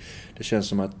bygga. Och det känns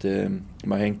som att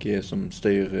med Henke som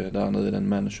styr där nu i den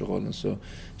managerrollen, så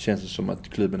känns det som att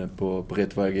klubben är på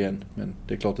rätt väg igen. Men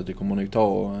det är klart att det kommer nog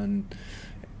ta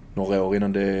några år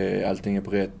innan allting är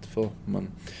på rätt. För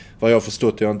vad jag har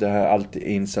förstått, jag har inte alltid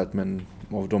insatt, men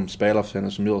av de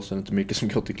spelarförsäljningar som görs är det inte mycket som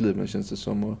går till klubben, känns det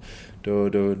som. Och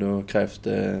då krävs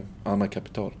det andra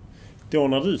kapital. Då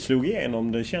när du slog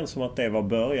igenom, det känns som att det var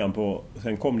början på,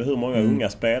 sen kom det hur många unga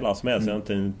spelare som helst,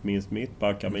 inte minst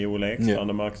mittbackar med Joel Ekstrand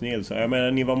och Max Nilsson. Jag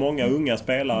menar, ni var många unga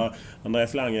spelare.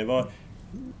 Andreas Lange var,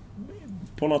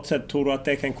 på något sätt tror du att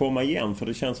det kan komma igen, för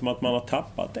det känns som att man har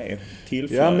tappat det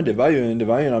tillfället. Ja, men det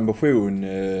var ju en ambition.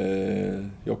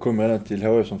 Jag kom redan till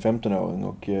HF som 15-åring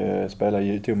och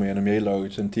tog mig genom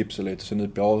J-laget, sen tipsade lite, sen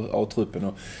upp i A-truppen,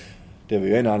 och det var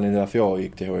ju en anledning därför jag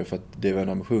gick till HF, att det var en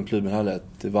ambition klubben hade,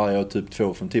 att varje år typ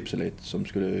 2 från Tipselit som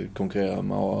skulle konkurrera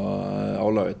med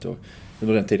A-laget. Och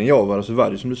under den tiden jag var där så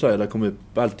var det som du säger, där kom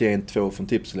upp alltid 1-2 från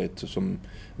Tipselit som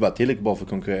var tillräckligt bra för att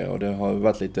konkurrera, och det har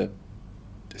varit lite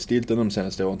stilt de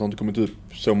senaste åren. Det har inte kommit upp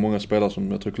så många spelare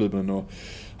som jag tror klubben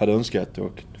hade önskat,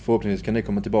 och förhoppningsvis kan det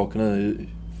komma tillbaka nu,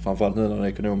 framförallt nu när den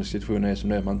ekonomiska situationen är som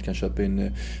det är, man inte kan köpa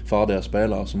in färdiga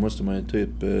spelare, så måste man ju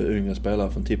typ yngre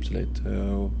spelare från Tipselit,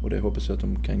 och det hoppas jag att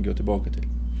de kan gå tillbaka till.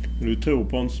 Du tror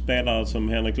på en spelare som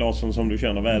Henrik Larsson som du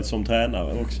känner väl som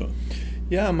tränare också?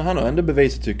 Ja, men han har ändå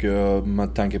bevisat, tycker jag,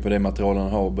 med tanke på det material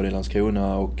han har både i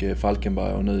Landskrona och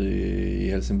Falkenberg och nu i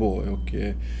Helsingborg. Och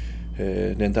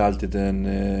det är inte alltid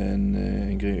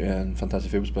en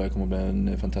fantastisk fotbollsspelare kommer att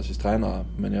bli en fantastisk tränare,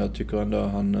 men jag tycker ändå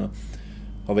han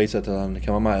har visat att han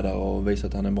kan vara med där och visat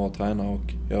att han är en bra tränare,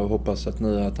 och jag hoppas att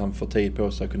nu att han får tid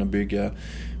på sig att kunna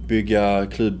bygga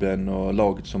klubben och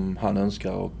laget som han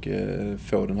önskar och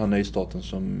få den här nystarten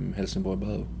som Helsingborg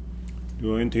behöver. Du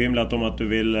har ju inte hymlat om att du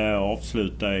vill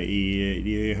avsluta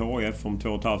i HF om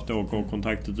 2,5 år och gå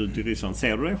kontraktet ut i Ryssland.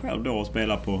 Ser du dig själv då att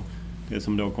spela på det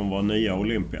som då kommer vara nya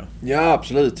Olympia? Ja,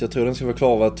 absolut. Jag tror den ska vara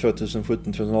klar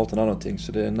 2017-2018 eller någonting.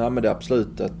 Så det är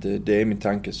absolut att det är min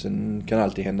tanke. Sen kan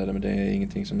alltid hända det, men det är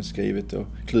ingenting som är skrivet. Och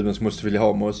klubben måste vilja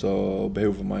ha mig också och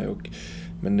behov av mig.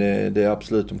 Men det är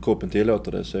absolut, om kroppen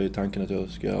tillåter det, så är tanken att jag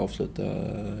ska avsluta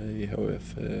i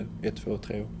HF 1, 2,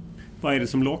 3 år. Vad är det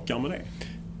som lockar med det?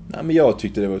 Nej, men jag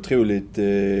tyckte det var otroligt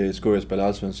skoj att spela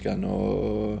allsvenskan,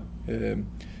 och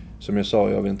som jag sa,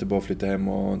 jag vill inte bara flytta hem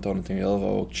och inte ha någonting att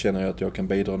göra, och känner jag att jag kan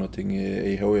bidra någonting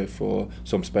i HF och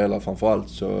som spelare framförallt,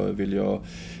 så vill jag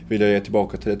ge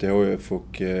tillbaka till det till HF,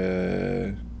 och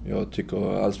jag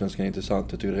tycker allsvenskan är intressant.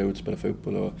 Jag tycker det är roligt att spela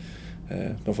fotboll, och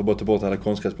de får bara ta bort alla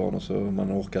konstgräsbanor så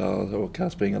man orkar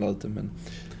springa där ute, men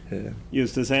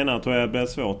just det senare tror jag blir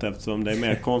svårt eftersom det är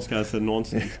mer konstgräs än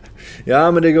någonsin.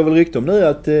 Ja, men det går väl rykte om nu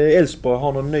att Elfsborg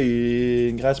har någon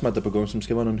ny gräsmatta på gång som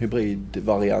ska vara någon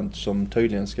hybridvariant som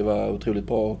tydligen ska vara otroligt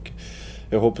bra, och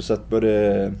jag hoppas att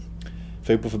både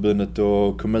fotbollförbundet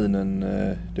och kommunen,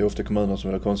 det är ofta kommuner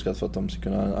som vill ha konstgräs för att de ska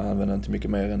kunna använda den till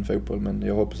mycket mer än fotboll, men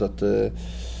jag hoppas att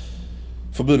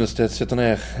förbundet sätter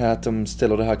ner, att de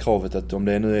ställer det här kravet, att om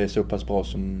det nu är så pass bra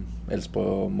som Elfsborg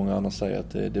och många andra säger,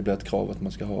 att det blir ett krav att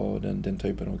man ska ha den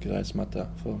typen av gräsmatta,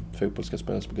 för fotboll ska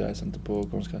spelas på gräs, inte på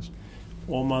konstgräs.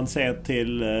 Om man ser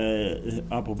till,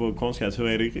 apropå konstgräs, hur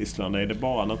är det i Ryssland? Är det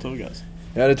bara naturgräs?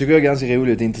 Ja, det tycker jag är ganska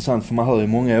roligt och intressant, för man hör ju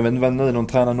många, jag vet inte vad nu någon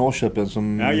tränare Norrköping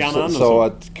som sa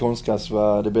att konstgräs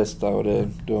var det bästa, och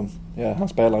han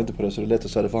spelar inte på det, så det är lätt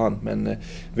att säga det för han. Men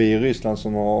vi i Ryssland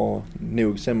som har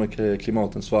nog sämre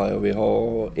klimat än Sverige, och vi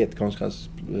har ett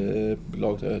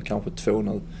konstgräslag, kanske 2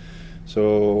 nu. Så,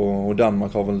 och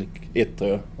Danmark har väl 1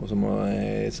 och som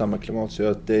är samma klimat,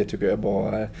 så det tycker jag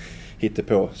bara hittar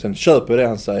på. Sen köper det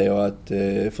han säger att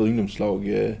för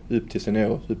ungdomslag upp till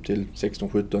senior, upp till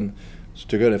 16-17, så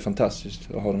tycker jag det är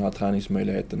fantastiskt att ha den här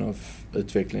träningsmöjligheten och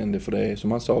utvecklingen. För det är,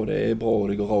 som han sa, det är bra och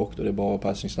det går rakt och det är bra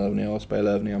passningsövningar och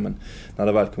spelövningar. Men när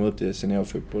det väl kommer upp till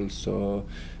seniorfotboll så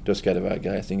då ska det vara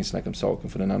gräs. Ingen snack om saken,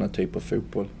 för det är en annan typ av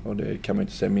fotboll. Och det kan man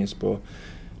inte se minst på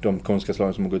de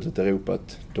konstgräslagen som har gått ut i Europa,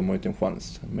 att de har inte en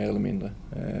chans, mer eller mindre.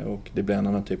 Och det blir en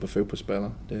annan typ av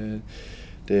fotbollsspelare.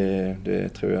 Det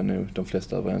tror jag nog de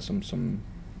flesta är överens som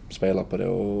spelar på det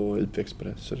och utväxt på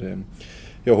det. Så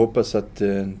jag hoppas att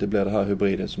det blir det här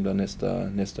hybriden som blir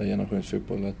nästa generations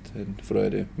fotboll, för då är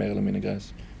det mer eller mindre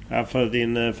gräs. Ja, för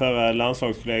din förra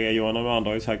landslagskollega Johan Amander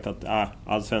har ju sagt att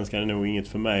allsvenskan är nog inget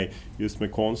för mig just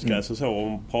med konstgräs och så.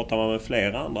 Och pratar man med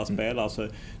flera andra spelare så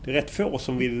det är rätt få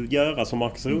som vill göra som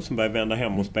Marcus Rosenberg, vända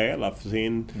hem och spela för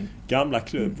sin gamla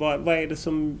klubb. Vad är det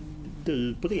som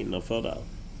du brinner för där?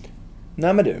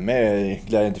 Nej, men det är med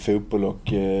glädjen till fotboll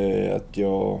och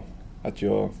att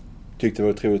jag tyckte det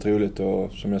var otroligt roligt,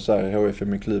 och som jag säger, HF är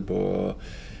min klubb och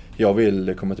jag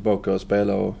vill komma tillbaka och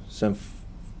spela, och sen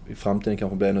i framtiden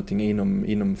kanske blir någonting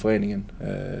inom föreningen.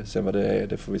 Sen vad det är,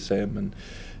 det får vi se, men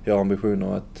jag har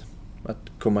ambitioner att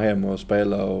komma hem och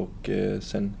spela och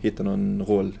sen hitta någon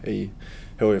roll i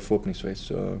HF förhoppningsvis.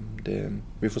 Så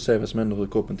vi får se vad som händer, hur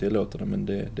kroppen tillåter det, men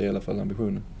det är i alla fall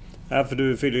ambitionen. Ja, för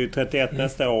du fyller ju 31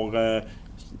 nästa år.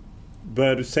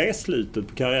 Börjar du se slutet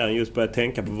på karriären, just börja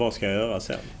tänka på vad ska jag göra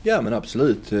sen? Ja, men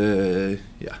absolut.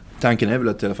 Tanken är väl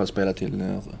att i alla fall spela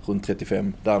till runt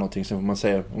 35. Där någonting, sen får man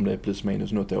se om det är plus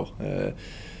minus något år.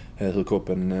 Hur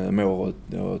kroppen mår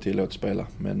och tillåter spela.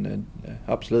 Men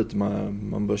absolut,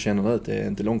 man bör känna att det är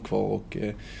inte långt kvar. Och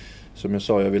som jag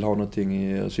sa, jag vill ha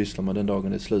någonting att syssla med den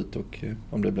dagen det är slut. Och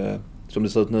om det blir, som det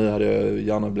ser ut nu, hade jag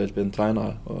gärna blivit en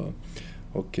tränare.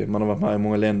 Och man har varit med i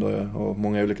många länder och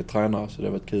många olika tränare, så det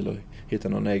har varit kul att hitta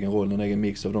någon egen roll, någon egen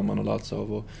mix av dem man har lärt sig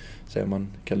av och se om man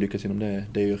kan lyckas inom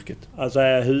det yrket. Alltså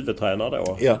är jag huvudtränare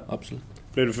då? Ja, absolut.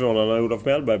 Blev du förvånad när Olof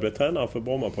Mellberg blev tränare för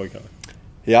Brommapojkarna?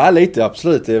 Ja, lite,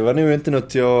 absolut. Det var nog inte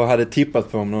något jag hade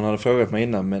tippat på om någon hade frågat mig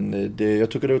innan, men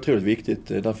jag tycker det är otroligt viktigt.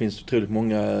 Där finns otroligt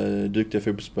många duktiga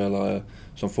fotbollsspelare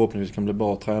som förhoppningsvis kan bli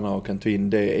bra tränare och kan ta in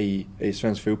det i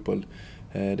svensk fotboll.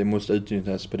 Det måste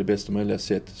utnyttjas på det bästa möjliga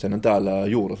sätt. Sen är inte alla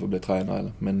gjorda för att bli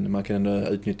tränare, men man kan ändå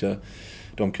utnyttja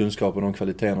de kunskaper och de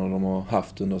kvaliteterna de har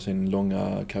haft under sin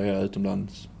långa karriär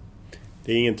utomlands.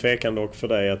 Det är ingen tvekan dock för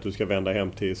dig att du ska vända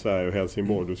hem till Sverige och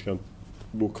Helsingborg. Du ska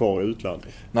bo kvar i utlandet.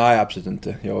 Nej, absolut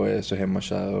inte. Jag är så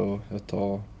hemmakär och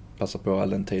jag passar på all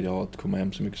den tid jag har att komma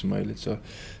hem så mycket som möjligt. Så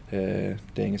det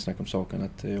är ingen snack om saken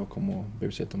att jag kommer att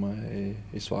bosätta mig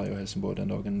i Sverige och Helsingborg den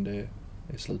dagen det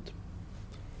är slut.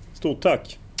 Stort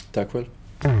tack. Tack själv.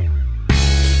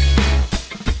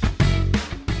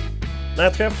 När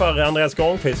jag träffar Andreas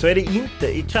Granqvist så är det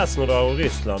inte i Krasnodar och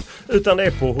Ryssland, utan det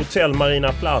är på Hotell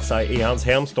Marina Plaza i hans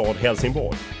hemstad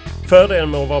Helsingborg.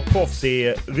 Fördelen med att vara proffs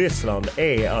i Ryssland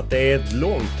är att det är ett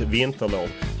långt vinterlov.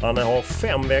 Han har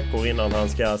 5 veckor innan han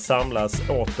ska samlas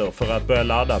åter för att börja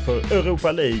ladda för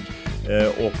Europa League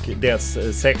och dess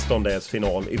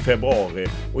 16-delsfinal i februari.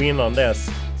 Och innan dess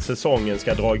säsongen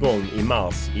ska dra igång i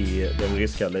mars i den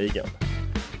ryska ligan.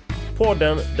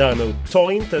 Podden däremot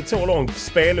tar inte ett så långt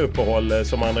speluppehåll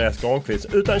som Andreas Granqvist,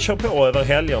 utan kör på över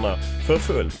helgerna för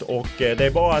fullt. Och det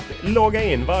är bara att logga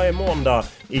in varje måndag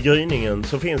i gryningen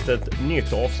så finns det ett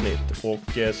nytt avsnitt. Och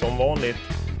som vanligt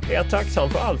är jag tacksam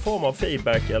för all form av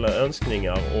feedback eller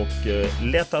önskningar. Och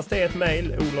lättast är ett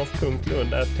mejl,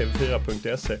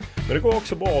 olof.lund@tv4.se. Men det går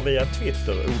också bra via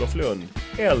Twitter, Olof Lund,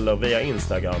 eller via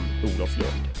Instagram, Olof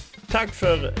Lund. Tack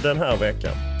för den här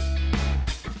veckan.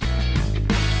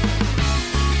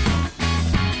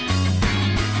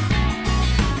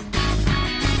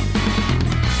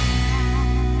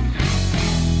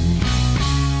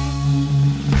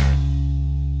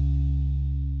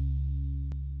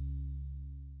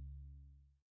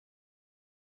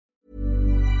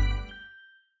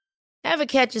 Ever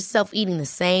catch yourself eating the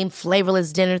same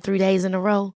flavorless dinner 3 days in a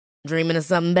row? Dreaming of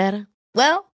something better?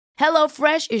 Well,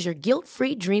 HelloFresh is your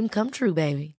guilt-free dream come true,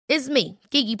 baby. It's me,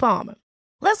 Keke Palmer.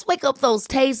 Let's wake up those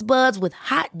taste buds with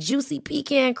hot, juicy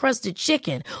pecan-crusted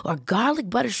chicken or garlic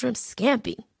butter shrimp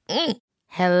scampi.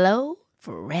 Hello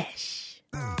Fresh.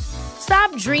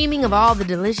 Stop dreaming of all the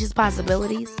delicious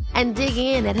possibilities and dig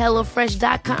in at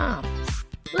HelloFresh.com.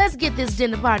 Let's get this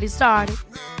dinner party started.